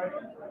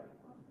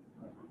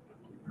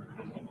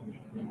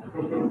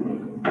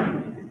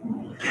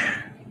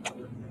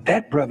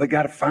 That brother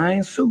got a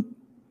fine suit.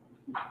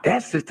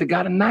 That sister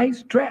got a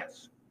nice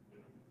dress.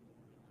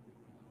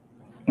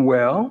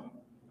 Well,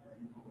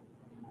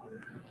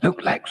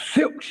 look like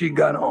silk she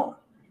got on.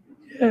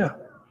 Yeah.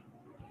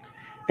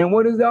 And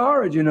what is the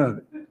origin of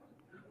it?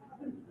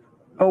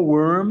 A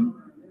worm.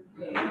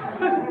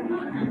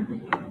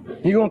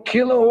 You gonna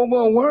kill her over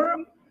a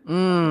worm?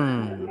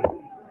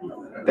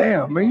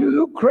 Damn, man, you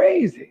look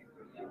crazy.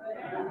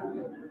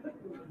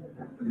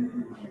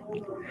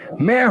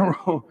 Man,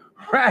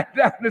 right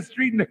down the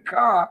street in the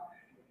car.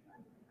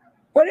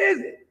 What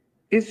is it?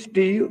 It's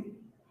steel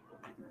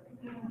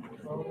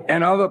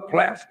and other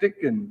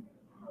plastic and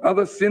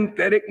other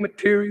synthetic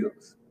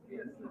materials.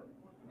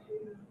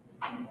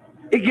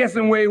 It gets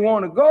them where you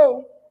want to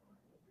go.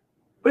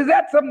 But is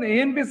that something to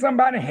envy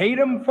somebody, hate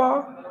them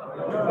for?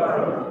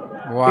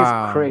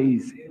 Wow. It's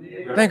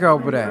crazy. Think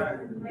over that.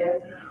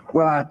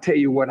 Well, I'll tell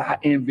you what I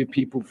envy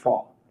people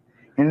for.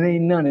 And it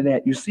ain't none of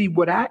that. You see,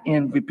 what I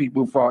envy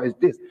people for is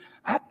this.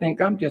 I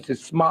think I'm just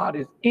as smart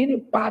as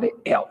anybody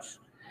else.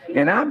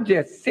 And I'm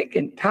just sick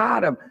and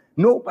tired of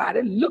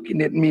nobody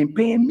looking at me and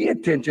paying me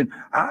attention.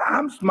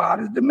 I'm smart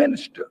as the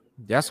minister.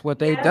 That's what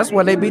they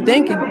be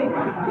thinking.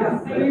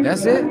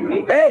 That's it.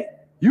 Hey,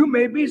 you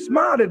may be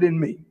smarter than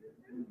me.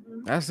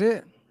 That's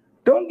it.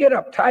 Don't get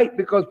uptight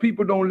because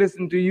people don't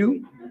listen to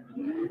you.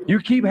 You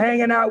keep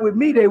hanging out with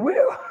me, they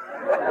will.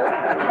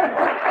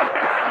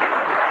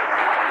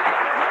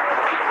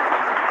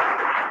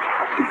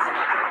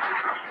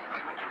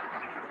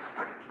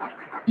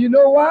 You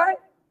know why?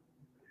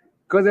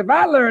 Because if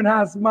I learn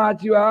how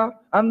smart you are,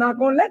 I'm not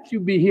going to let you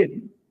be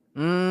hidden.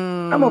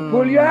 I'm going to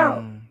pull you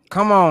out.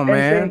 Come on,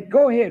 man. Say,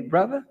 go ahead,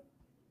 brother.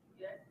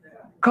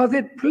 Because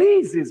it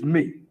pleases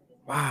me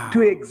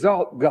to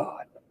exalt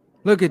God.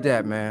 Look at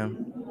that,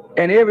 man.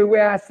 And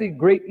everywhere I see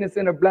greatness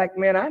in a black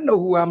man, I know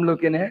who I'm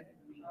looking at.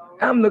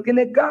 I'm looking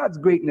at God's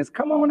greatness.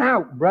 Come on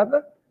out,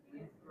 brother.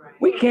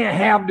 We can't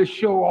have the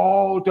show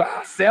all to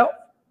ourselves.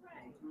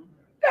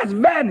 That's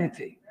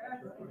vanity.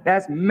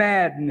 That's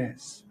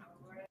madness.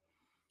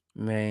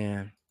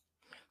 Man.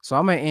 So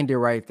I'm gonna end it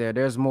right there.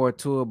 There's more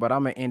to it, but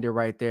I'm gonna end it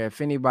right there.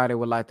 If anybody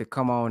would like to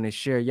come on and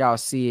share, y'all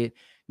see it,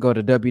 go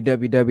to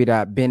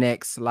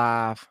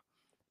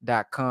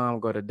www.benxlive.com.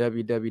 Go to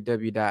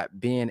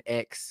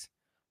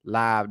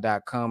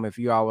www.benxlive.com. If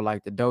you all would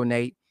like to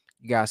donate,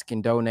 you guys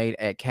can donate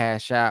at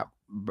Cash App,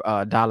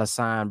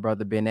 $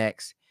 Brother Ben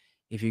X,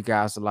 if you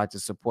guys would like to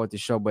support the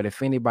show. But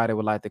if anybody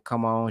would like to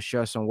come on,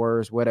 share some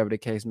words, whatever the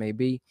case may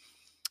be,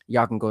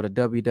 y'all can go to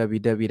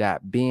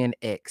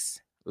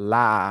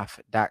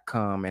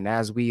www.benxlive.com. And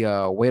as we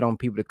wait on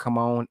people to come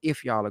on,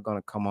 if y'all are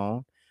gonna come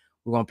on,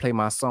 we're gonna play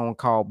my song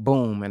called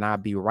Boom, and I'll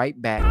be right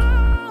back.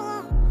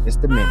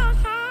 Just a minute.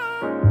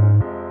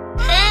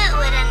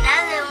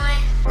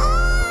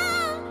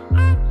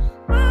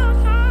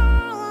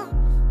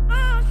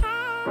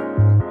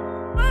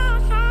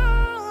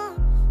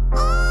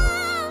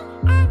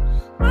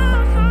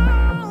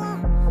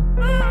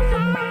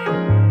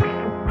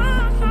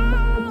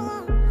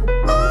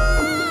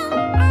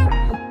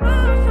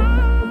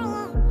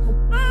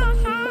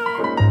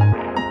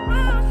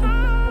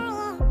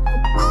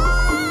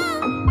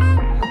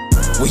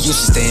 We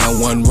used to stay in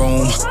one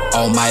room,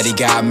 Almighty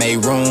God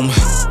made room.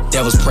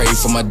 Devils prayed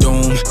for my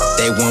doom,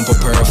 they weren't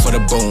prepared for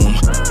the boom.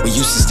 We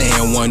used to stay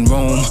in one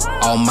room,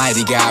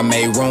 Almighty God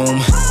made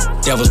room.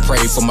 Devils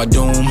prayed for my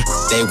doom,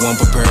 they weren't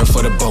prepared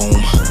for the boom.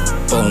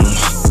 Boom,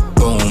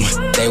 boom,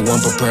 they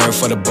weren't prepared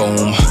for the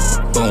boom.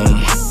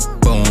 Boom,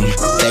 boom,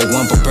 they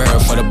weren't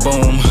prepared for the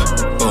boom.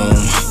 Boom,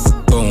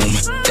 boom,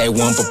 they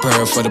weren't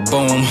prepared for the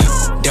boom.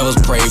 Devils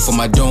prayed for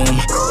my doom,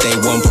 they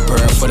weren't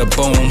prepared for the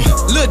boom.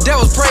 Little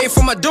devils prayed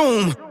for my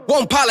doom,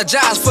 won't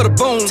apologize for the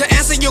boom. To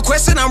answer your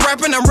question, I'm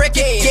rapping, I'm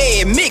wrecking.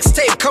 Yeah,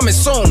 mixtape coming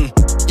soon.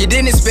 You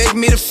didn't expect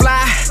me to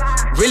fly,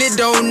 really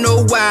don't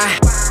know why.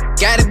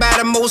 Got it by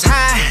the most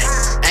high,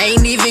 I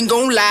ain't even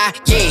gon' lie.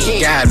 Yeah,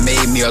 God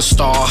made me a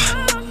star,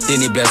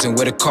 then he blessed me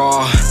with a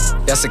car.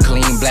 That's a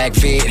clean black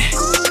vid,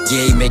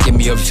 yeah, he making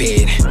me a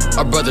vid.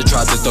 My brother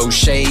tried to throw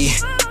shade,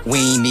 we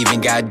ain't even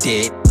got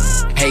dead.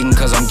 Hating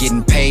cause I'm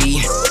getting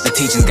paid, the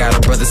teachings got a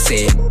brother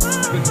said.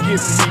 It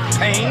gives me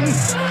pain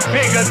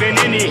bigger than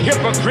any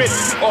hypocrite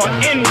or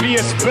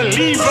envious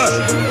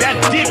believer that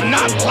did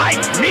not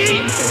like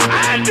me.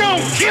 I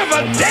don't give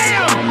a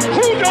damn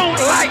who don't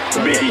like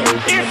me.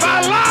 If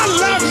Allah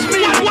loves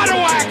me, what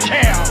do I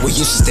care? We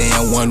used to stay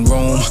in one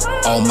room,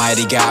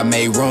 Almighty God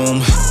made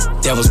room.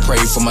 Devils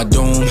prayed for my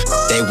doom,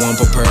 they weren't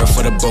prepared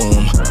for the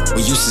boom.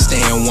 We used to stay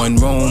in one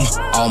room,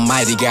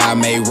 Almighty God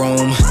made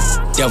room.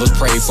 Devils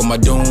prayed for my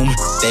doom,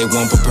 they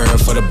weren't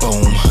prepared for the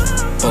boom.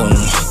 Boom,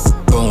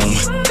 boom,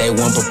 they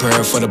weren't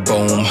prepared for the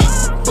boom.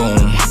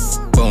 Boom,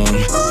 boom,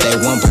 they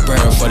weren't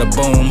prepared for the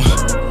boom.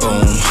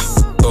 Boom,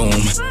 boom,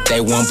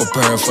 they weren't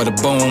prepared for the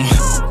boom.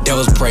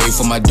 Devils prayed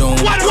for my doom,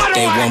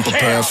 they weren't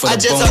prepared for the boom. I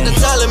just talk to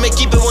Tyler, man,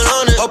 keep it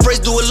 100. All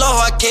praise do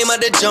Allah, I came out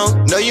that junk.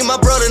 Know you my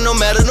brother, no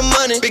matter the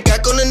money. Big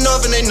cock on the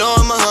north and they know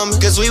I'm a homie.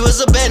 Cause we was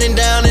abandoned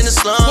down in the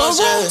slums,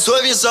 yeah.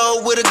 12 years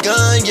old with a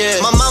gun, yeah.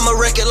 My mama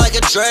wrecked it like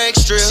a drag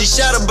strip. She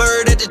shot a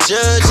bird at the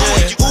judge,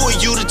 yeah. Who are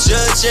you to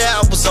judge, yeah?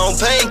 I was on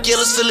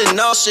painkillers, feeling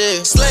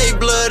nauseous.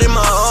 Slave blood in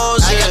my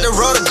arms, yeah. I got the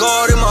rotor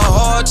guard in my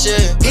heart,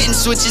 yeah. Hitting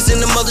switches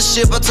in the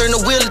mothership, I turn the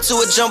wheel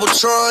into a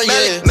jumbotron,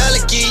 yeah.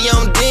 Maliki,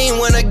 I'm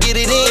Dean, when I get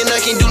it in, I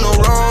can't do no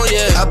wrong,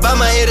 yeah. I bow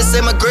my head and say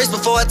my grace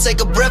before I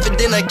take a breath and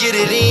then I get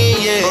it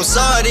in, yeah. From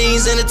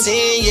sardines in a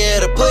tin,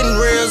 yeah, to putting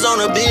rims on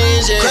a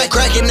binge, yeah.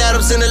 Cracking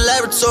atoms in the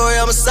laboratory,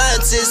 I'm a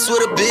scientist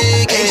with a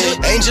big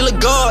head. Angel of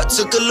God,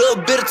 took a little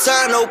bit of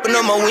time to open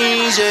up my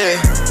wings, yeah.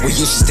 We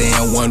used to stay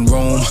in one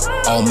room,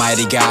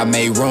 Almighty God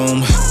made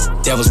room.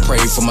 Devils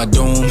prayed for my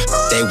doom,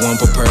 they weren't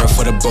prepared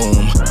for the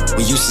boom.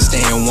 We used to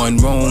stay in one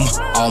room,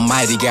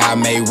 Almighty God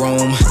made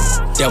room.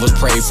 Devils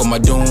prayed for my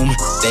doom,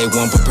 they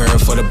weren't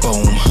prepared for the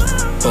boom.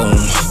 Boom,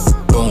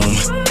 boom,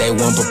 they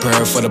weren't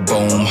prepared for the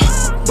boom.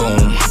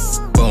 Boom,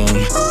 boom,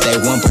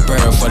 they weren't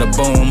prepared for the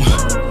boom.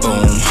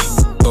 Boom,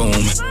 boom,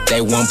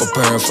 they weren't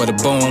prepared for the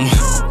boom.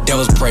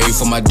 Devils prayed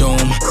for my doom,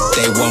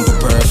 they weren't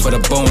prepared for the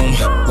boom.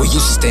 We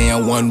used to stay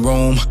in one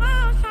room.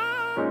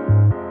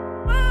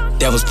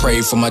 Devils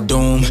prayed for my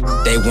doom,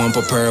 they weren't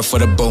prepared for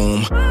the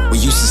boom. We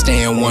used to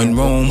stay in one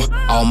room,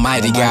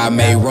 Almighty God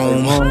made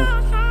room.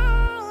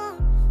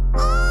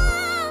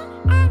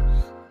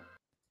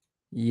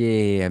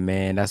 Yeah,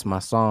 man, that's my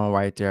song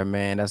right there,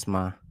 man. That's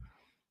my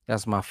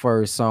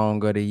first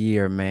song of the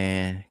year,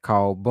 man,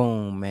 called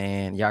Boom,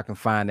 man. Y'all can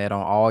find that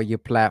on all your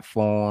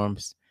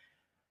platforms,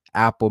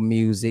 Apple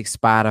Music,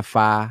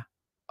 Spotify,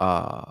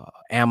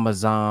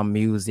 Amazon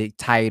Music,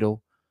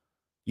 Tidal.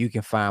 You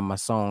can find my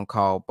song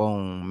called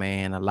Boom,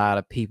 man. A lot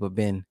of people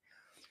been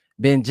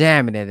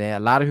jamming it. A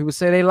lot of people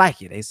say they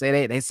like it. They say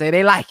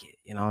they like it.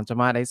 You know what I'm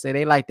talking about? They say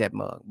they like that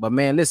mug. But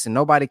man, listen,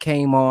 nobody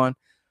came on.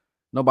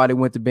 Nobody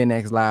went to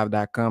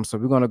benxlive.com. So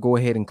we're gonna go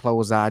ahead and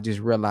close out. I just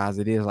realized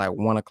it is like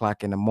 1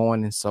 o'clock in the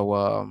morning.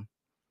 So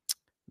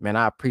man,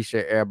 I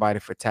appreciate everybody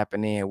for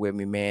tapping in with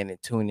me, man,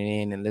 and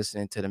tuning in and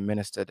listening to the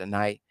minister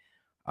tonight.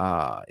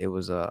 It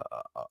was a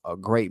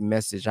great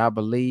message, I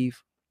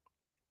believe.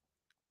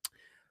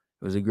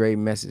 It was a great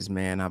message,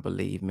 man, I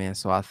believe, man.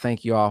 So I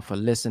thank you all for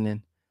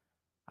listening.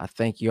 I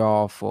thank you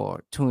all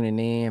for tuning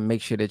in.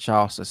 Make sure that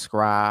y'all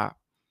subscribe.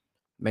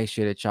 Make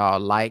sure that y'all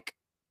like.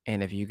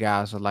 And if you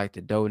guys would like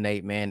to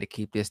donate, man, to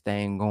keep this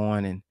thing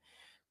going and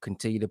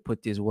continue to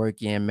put this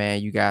work in,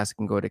 man, you guys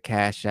can go to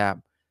Cash App,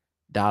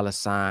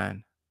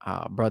 $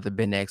 Brother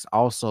Ben X.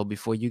 Also,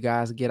 before you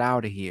guys get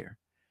out of here,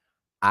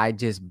 I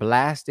just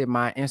blasted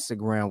my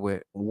Instagram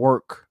with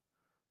work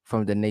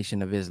from the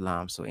Nation of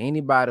Islam. So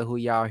anybody who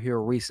y'all hear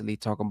recently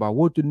talking about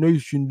what the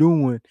nation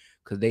doing,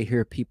 because they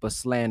hear people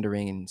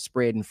slandering and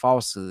spreading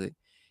falsehood.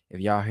 If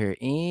y'all hear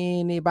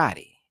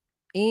anybody,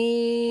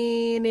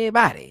 y'all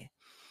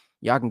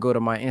can go to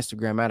my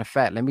Instagram. Matter of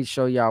fact, let me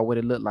show y'all what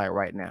it look like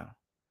right now.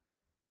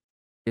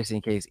 Just in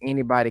case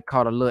anybody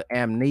caught a little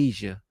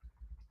amnesia,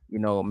 you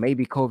know,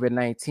 maybe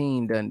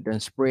COVID-19 done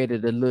spread a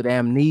little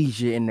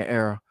amnesia in the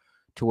air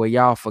to where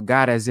y'all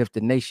forgot as if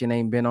the nation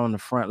ain't been on the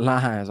front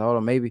lines. Hold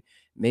on, maybe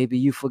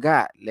you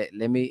forgot.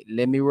 Let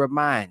me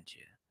remind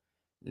you.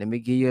 Let me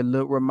give you a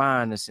little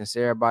reminder, since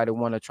everybody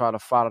want to try to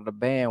follow the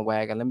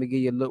bandwagon. Let me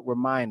give you a little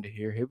reminder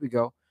here. Here we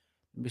go.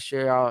 Let me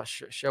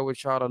share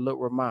with y'all a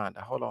little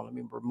reminder. Hold on, let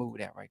me remove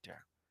that right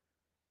there.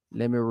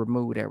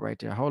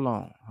 Hold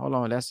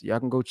on. That's y'all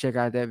can go check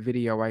out that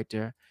video right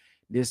there.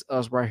 This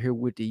us right here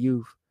with the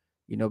youth.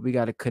 You know, we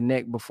got to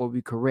connect before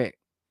we correct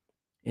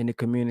in the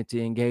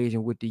community,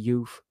 engaging with the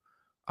youth.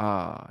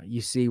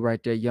 You see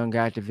right there, young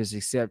activists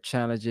accept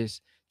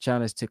challenge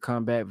to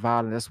combat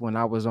violence. That's when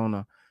I was on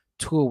a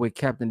tour with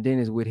Captain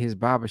Dennis with his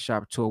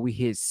barbershop tour. We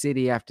hit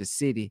city after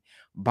city,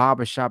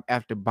 barbershop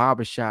after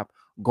barbershop,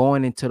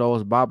 going into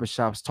those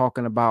barbershops,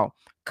 talking about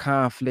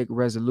conflict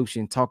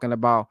resolution, talking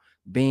about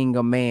being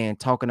a man,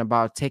 talking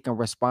about taking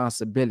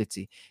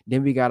responsibility.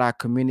 Then we got our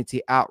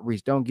community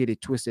outreach. Don't get it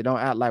twisted. Don't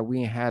act like we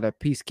ain't had a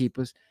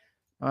peacekeepers.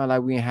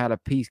 Like we ain't had a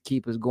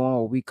peacekeepers going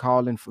where we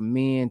calling for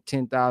men,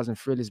 10,000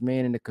 fearless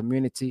men in the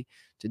community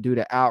to do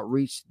the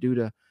outreach, do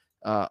the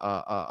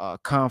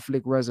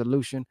conflict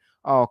resolution.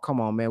 Oh, come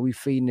on, man. We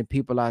feeding the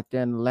people out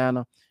there in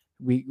Atlanta.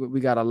 We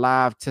got a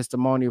live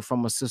testimonial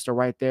from a sister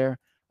right there.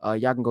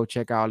 Y'all can go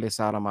check all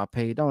this out on my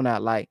page. Don't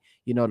act like,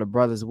 you know, the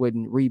brothers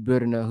wouldn't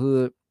rebuilding the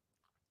hood,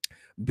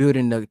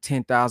 building the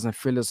 10,000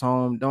 fearless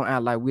home. Don't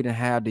act like we didn't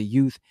have the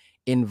youth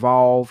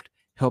involved,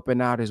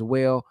 helping out as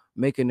well,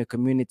 making the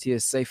community a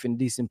safe and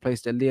decent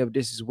place to live.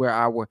 This is where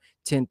our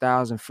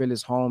 10,000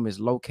 fearless home is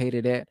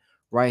located at,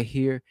 right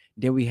here.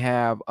 Then we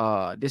have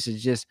this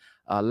is just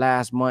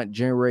last month,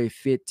 January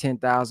 5th,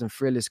 10,000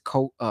 fearless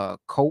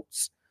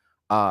coats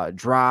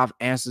drive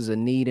answers a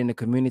need in the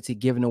community,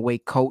 giving away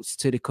coats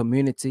to the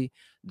community,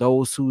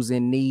 those who's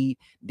in need.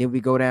 Then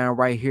we go down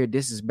right here.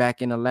 This is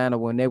back in Atlanta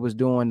when they was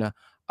doing the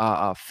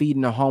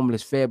feeding the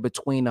homeless, fed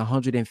between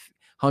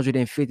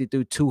 150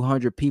 through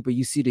 200 people.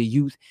 You see the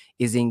youth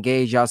is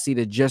engaged. Y'all see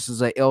the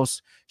Justice or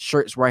Else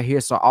shirts right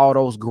here. So all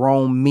those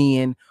grown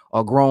men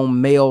or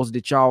grown males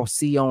that y'all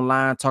see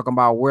online talking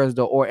about where's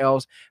the or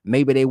else,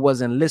 maybe they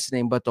wasn't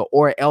listening, but the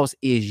or else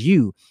is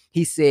you.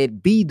 He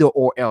said, be the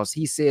or else.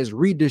 He says,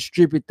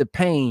 redistribute the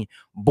pain,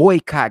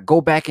 boycott,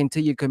 go back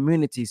into your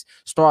communities,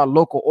 start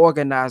local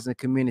organizing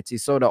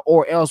communities. So the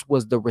or else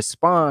was the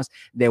response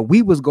that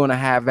we was going to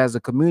have as a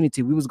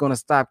community. We was going to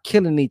stop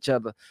killing each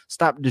other,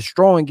 stop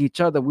destroying each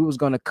other. We was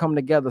going to come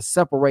together,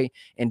 separate,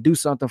 and do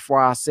something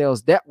for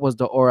ourselves. That was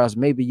the or else.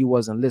 Maybe you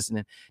wasn't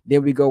listening.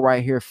 Then we go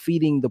right here,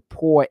 feeding the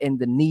poor and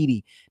the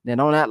needy. Then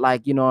on that,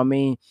 like, you know what I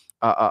mean?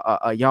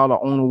 Y'all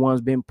are only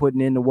ones been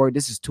putting in the work.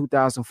 This is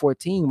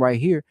 2014 right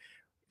here.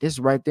 This is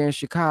right there in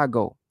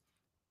Chicago.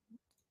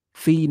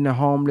 Feeding the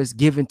homeless,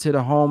 giving to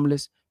the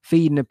homeless,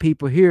 feeding the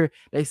people here.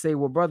 They say,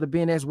 well, Brother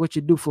Ben, that's what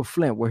you do for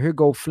Flint. Well, here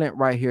go Flint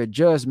right here.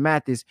 Judge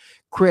Mathis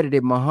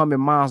credited Muhammad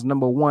Mosque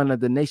 #1 of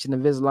the Nation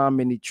of Islam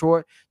in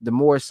Detroit, the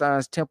Moorish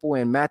Science Temple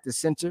and Mathis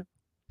Center,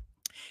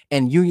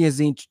 and Unions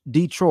in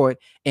Detroit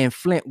and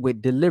Flint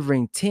with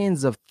delivering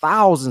tens of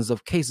thousands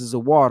of cases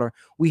of water.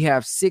 We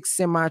have 6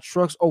 semi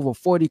trucks, over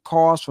 40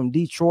 cars from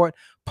Detroit,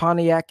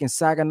 Pontiac, and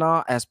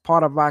Saginaw as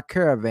part of our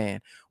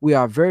caravan. We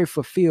are very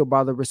fulfilled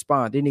by the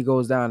response. Then he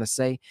goes down to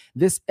say,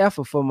 this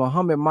effort for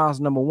Muhammad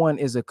Mosque #1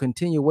 is a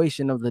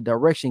continuation of the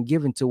direction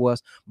given to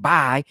us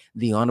by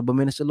the Honorable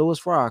Minister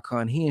Louis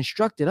Farrakhan. He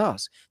instructed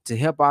us to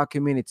help our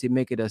community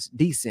make it a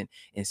decent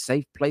and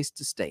safe place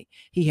to stay.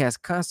 He has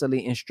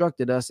constantly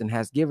instructed us and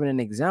has given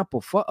an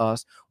example for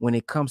us when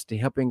it comes to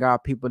helping our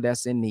people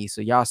that's in need.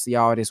 So y'all see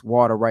all this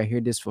water right here.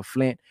 This for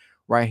Flint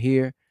right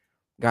here.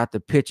 Got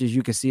the pictures.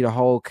 You can see the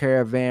whole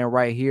caravan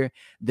right here.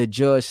 The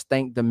judge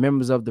thanked the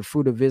members of the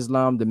Fruit of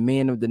Islam, the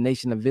men of the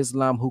Nation of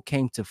Islam who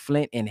came to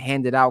Flint and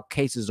handed out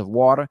cases of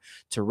water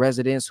to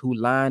residents who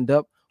lined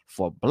up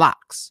for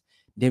blocks.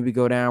 Then we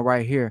go down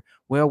right here.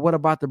 Well, what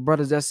about the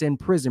brothers that's in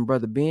prison,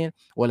 Brother Ben?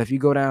 Well, if you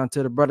go down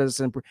to the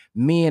brothers in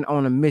Men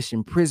on a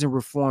Mission, Prison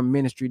Reform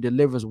Ministry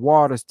delivers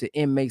waters to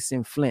inmates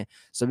in Flint.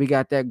 So we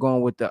got that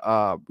going with the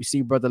you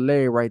see Brother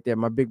Larry right there,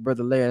 my big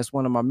brother Larry. That's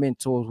one of my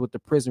mentors with the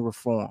prison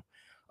reform.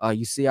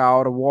 You see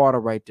all the water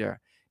right there.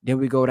 Then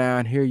we go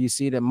down here. You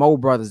see the Mo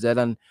brothers that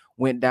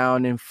went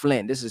down in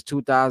Flint. This is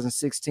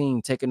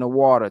 2016, taking the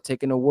water,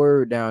 taking the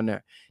word down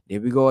there. There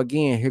we go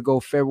again. Here go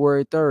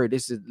February 3rd.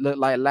 This is look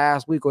like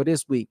last week or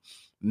this week.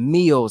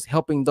 Meals,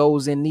 helping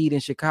those in need in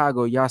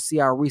Chicago. Y'all see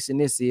how recent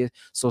this is.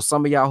 So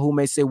some of y'all who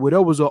may say, well,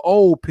 that was an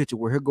old picture.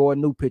 Well, here go a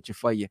new picture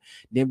for you.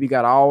 Then we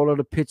got all of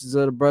the pictures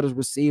of the brothers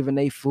receiving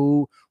their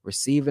food,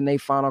 receiving their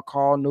final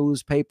call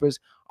newspapers.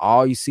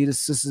 All you see the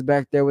sisters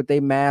back there with their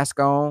mask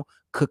on,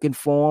 cooking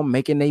for them,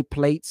 making their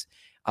plates.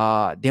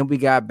 Then we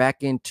got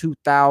back in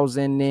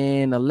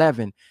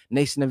 2011,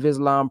 Nation of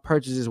Islam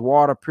purchases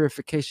water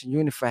purification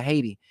unit for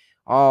Haiti.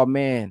 Oh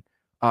man,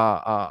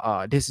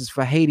 this is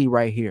for Haiti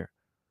right here.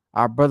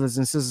 Our brothers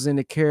and sisters in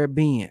the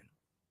Caribbean.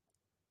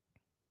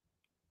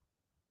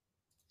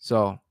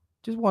 So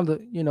just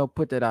wanted to,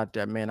 put that out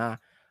there, man. I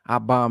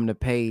bombed the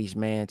page,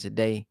 man,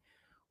 today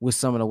with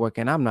some of the work,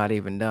 and I'm not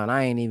even done.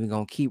 I ain't even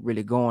gonna keep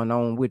really going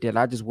on with it.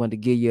 I just wanted to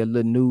give you a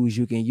little news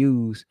you can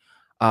use.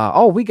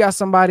 We got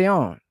somebody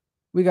on.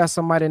 We got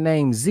somebody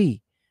named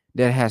Z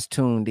that has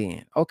tuned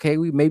in. Okay,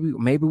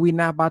 maybe we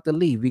not about to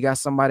leave. We got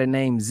somebody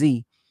named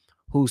Z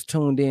who's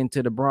tuned in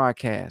to the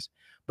broadcast.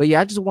 But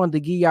yeah, I just wanted to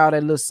give y'all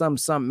that little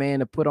something, man,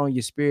 to put on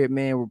your spirit,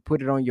 man,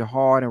 put it on your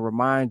heart and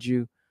remind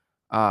you,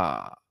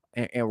 and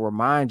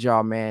remind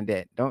y'all, man,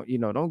 that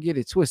don't get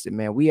it twisted,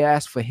 man. We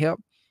ask for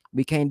help.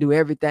 We can't do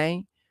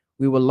everything.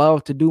 We would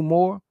love to do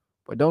more,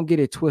 but don't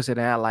get it twisted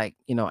and act like,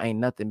 ain't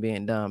nothing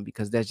being done,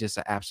 because that's just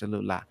an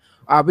absolute lie.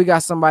 All right, we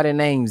got somebody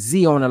named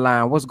Z on the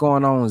line. What's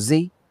going on,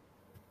 Z?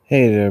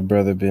 Hey there,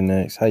 Brother Ben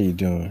X. How you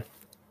doing?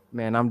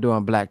 Man, I'm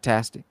doing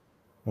blacktastic.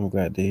 I'm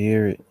glad to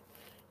hear it.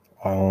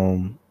 I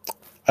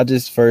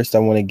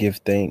want to give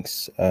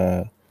thanks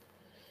for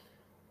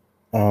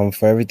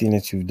everything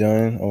that you've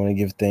done. I want to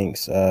give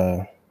thanks,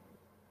 and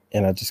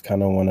I just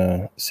kind of want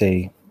to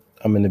say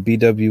I'm in the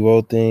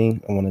BWO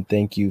thing. I want to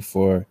thank you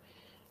for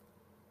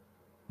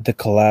the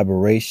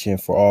collaboration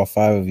for all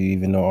five of you,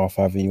 even though all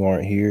five of you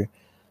aren't here.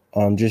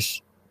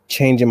 Just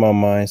changing my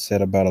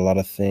mindset about a lot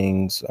of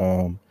things.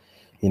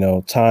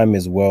 Time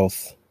is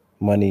wealth,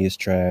 money is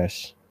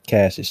trash,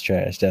 cash is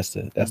trash.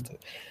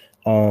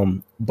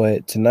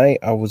 But tonight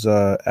I was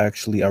I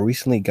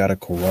recently got a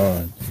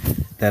Quran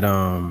that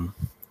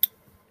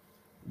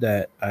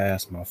I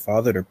asked my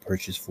father to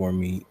purchase for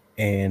me,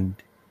 and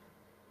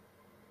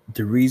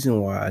the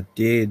reason why I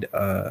did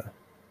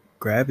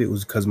grab it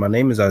was because my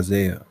name is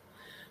Isaiah.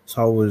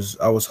 So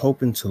I was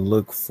hoping to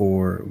look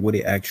for what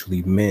it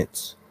actually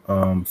meant.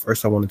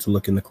 First I wanted to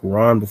look in the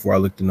Quran before I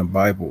looked in the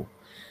Bible.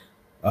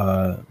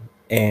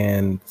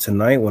 And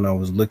tonight when I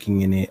was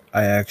looking in it,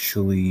 I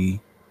actually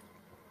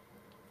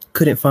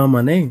couldn't find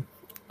my name.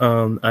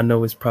 I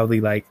know it's probably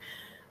like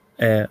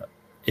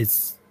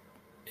it's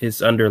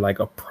under like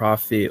a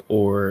prophet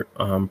or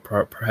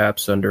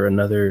perhaps under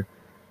another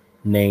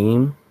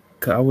name.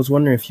 I was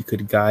wondering if you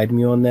could guide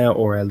me on that,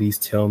 or at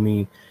least tell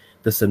me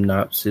the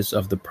synopsis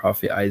of the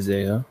prophet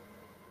Isaiah.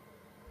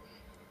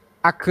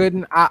 I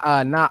couldn't.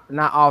 Not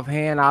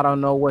offhand. I don't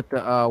know what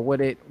the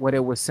what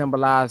it would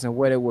symbolize and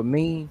what it would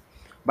mean,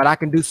 but I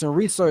can do some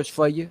research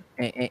for you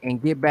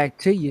and get back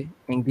to you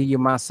and give you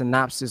my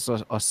synopsis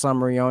or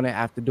summary on it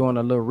after doing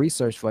a little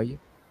research for you.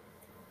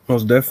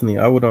 Most definitely.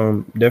 I would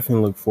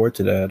definitely look forward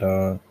to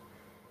that.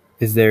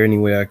 Is there any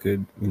way I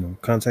could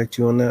contact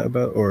you on that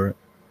about, or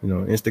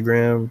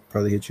Instagram,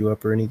 probably hit you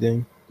up or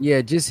anything?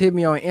 Yeah, just hit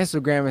me on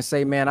Instagram and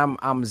say, man,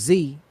 I'm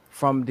Z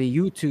from the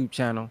YouTube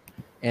channel,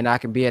 and I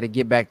can be able to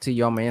get back to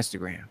you on my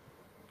Instagram.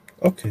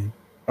 Okay.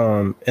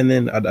 And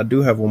then I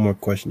do have one more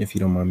question, if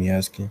you don't mind me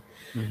asking.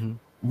 Mm-hmm.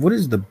 What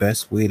is the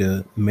best way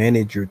to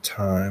manage your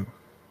time?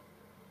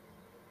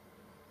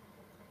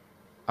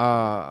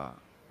 For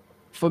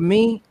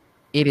me,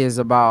 it is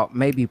about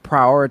maybe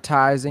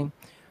prioritizing.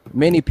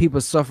 Many people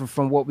suffer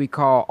from what we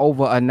call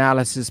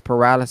over-analysis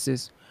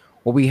paralysis,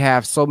 where we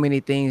have so many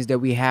things that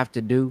we have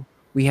to do.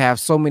 We have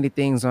so many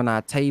things on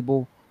our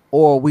table,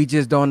 or we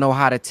just don't know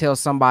how to tell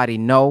somebody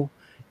no,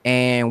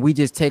 and we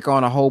just take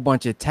on a whole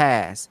bunch of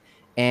tasks.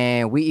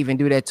 And we even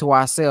do that to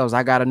ourselves.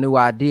 I got a new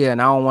idea,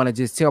 and I don't want to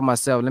just tell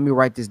myself, let me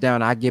write this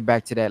down. I'll get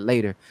back to that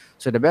later.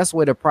 So the best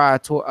way to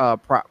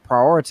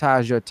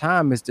prioritize your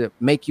time is to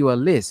make you a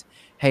list.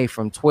 Hey,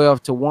 from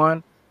 12 to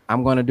 1,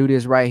 I'm going to do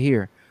this right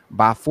here.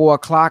 By 4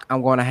 o'clock,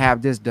 I'm going to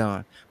have this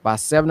done. By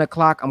 7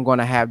 o'clock, I'm going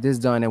to have this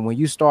done. And when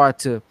you start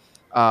to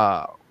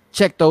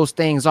check those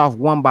things off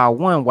one by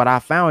one, what I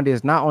found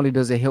is not only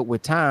does it help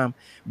with time,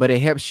 but it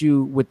helps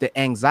you with the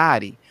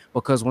anxiety.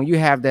 Because when you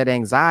have that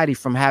anxiety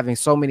from having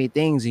so many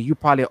things and you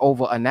probably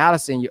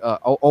over-analyzing,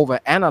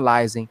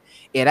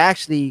 it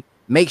actually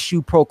makes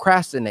you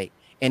procrastinate,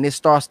 and it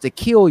starts to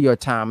kill your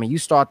time, and you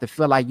start to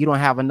feel like you don't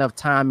have enough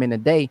time in a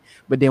day.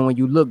 But then when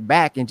you look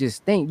back and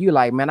just think, you're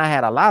like, man, I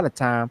had a lot of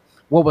time.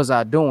 What was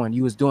I doing?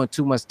 You was doing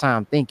too much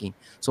time thinking.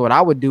 So what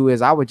I would do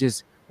is I would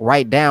just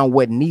write down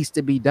what needs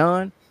to be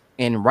done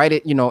and write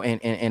it,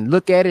 and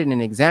look at it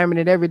and examine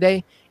it every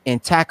day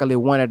and tackle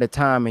it one at a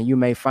time. And you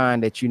may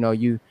find that, you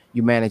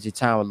manage your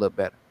time a little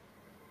better.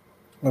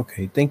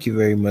 Okay. Thank you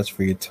very much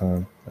for your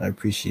time. I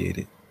appreciate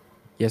it.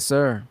 Yes,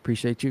 sir.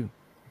 Appreciate you.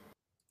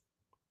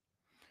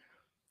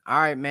 All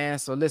right, man.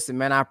 So listen,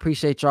 man, I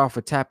appreciate y'all for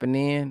tapping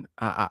in.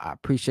 I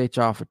appreciate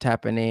y'all for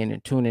tapping in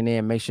and tuning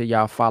in. Make sure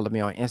y'all follow me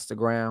on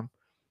Instagram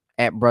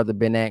at Brother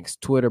Ben X,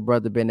 Twitter,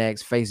 Brother Ben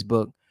X,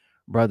 Facebook,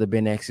 Brother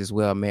Ben X as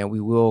well, man. We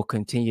will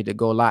continue to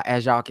go live.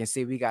 As y'all can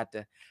see,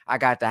 I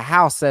got the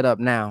house set up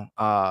now.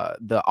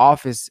 The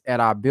office at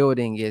our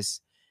building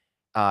is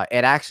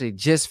it actually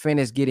just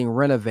finished getting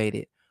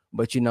renovated,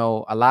 but you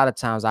know, a lot of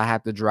times I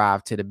have to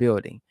drive to the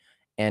building.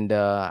 And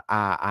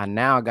I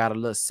now got a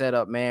little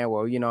setup, man,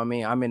 where, you know what I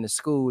mean, I'm in the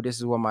school. This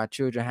is where my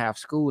children have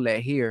school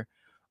at here.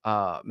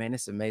 Man,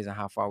 it's amazing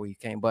how far we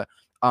came. But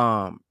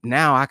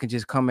now I can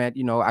just come at,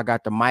 you know, I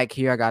got the mic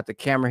here, I got the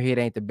camera here.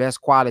 It ain't the best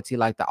quality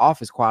like the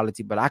office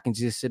quality, but I can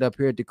just sit up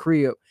here at the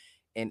crib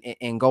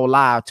and go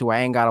live to where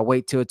I ain't gotta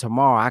wait till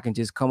tomorrow. I can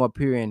just come up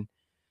here and,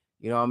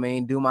 you know what I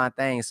mean, do my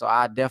thing. So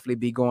I'll definitely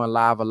be going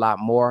live a lot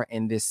more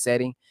in this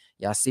setting.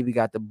 Y'all see we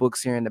got the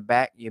books here in the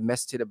back. Your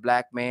Message to the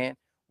Black Man.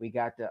 We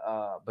got the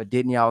But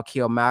Didn't Y'all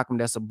Kill Malcolm?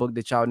 That's a book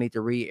that y'all need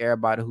to read,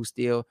 everybody who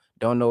still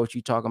don't know what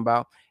you're talking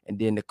about. And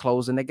then the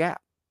Closing the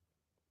Gap.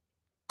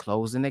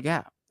 Closing the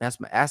Gap. That's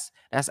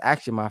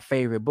actually my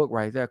favorite book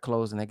right there,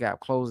 Closing the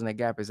Gap. Closing the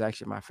Gap is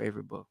actually my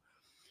favorite book.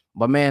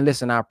 But man,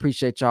 listen, I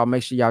appreciate y'all.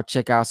 Make sure y'all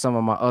check out some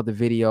of my other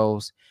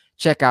videos.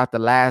 Check out the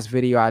last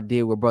video I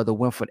did with Brother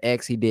Winford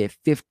X. He did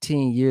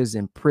 15 years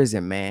in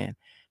prison, man.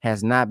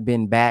 Has not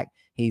been back.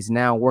 He's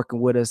now working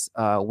with us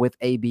with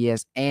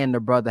ABS, and the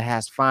brother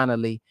has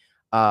finally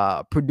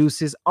produced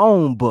his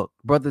own book.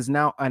 Brother's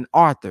now an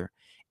author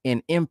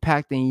in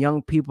impacting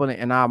young people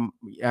and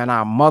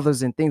our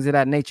mothers and things of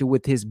that nature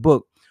with his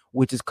book,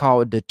 which is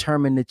called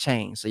Determine the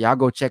Change. So y'all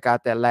go check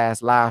out that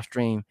last live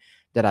stream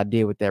that I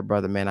did with that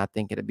brother, man. I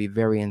think it'll be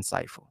very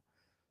insightful.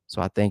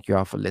 So I thank you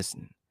all for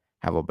listening.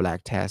 Have a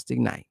blacktastic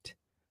night.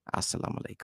 Assalamu alaikum.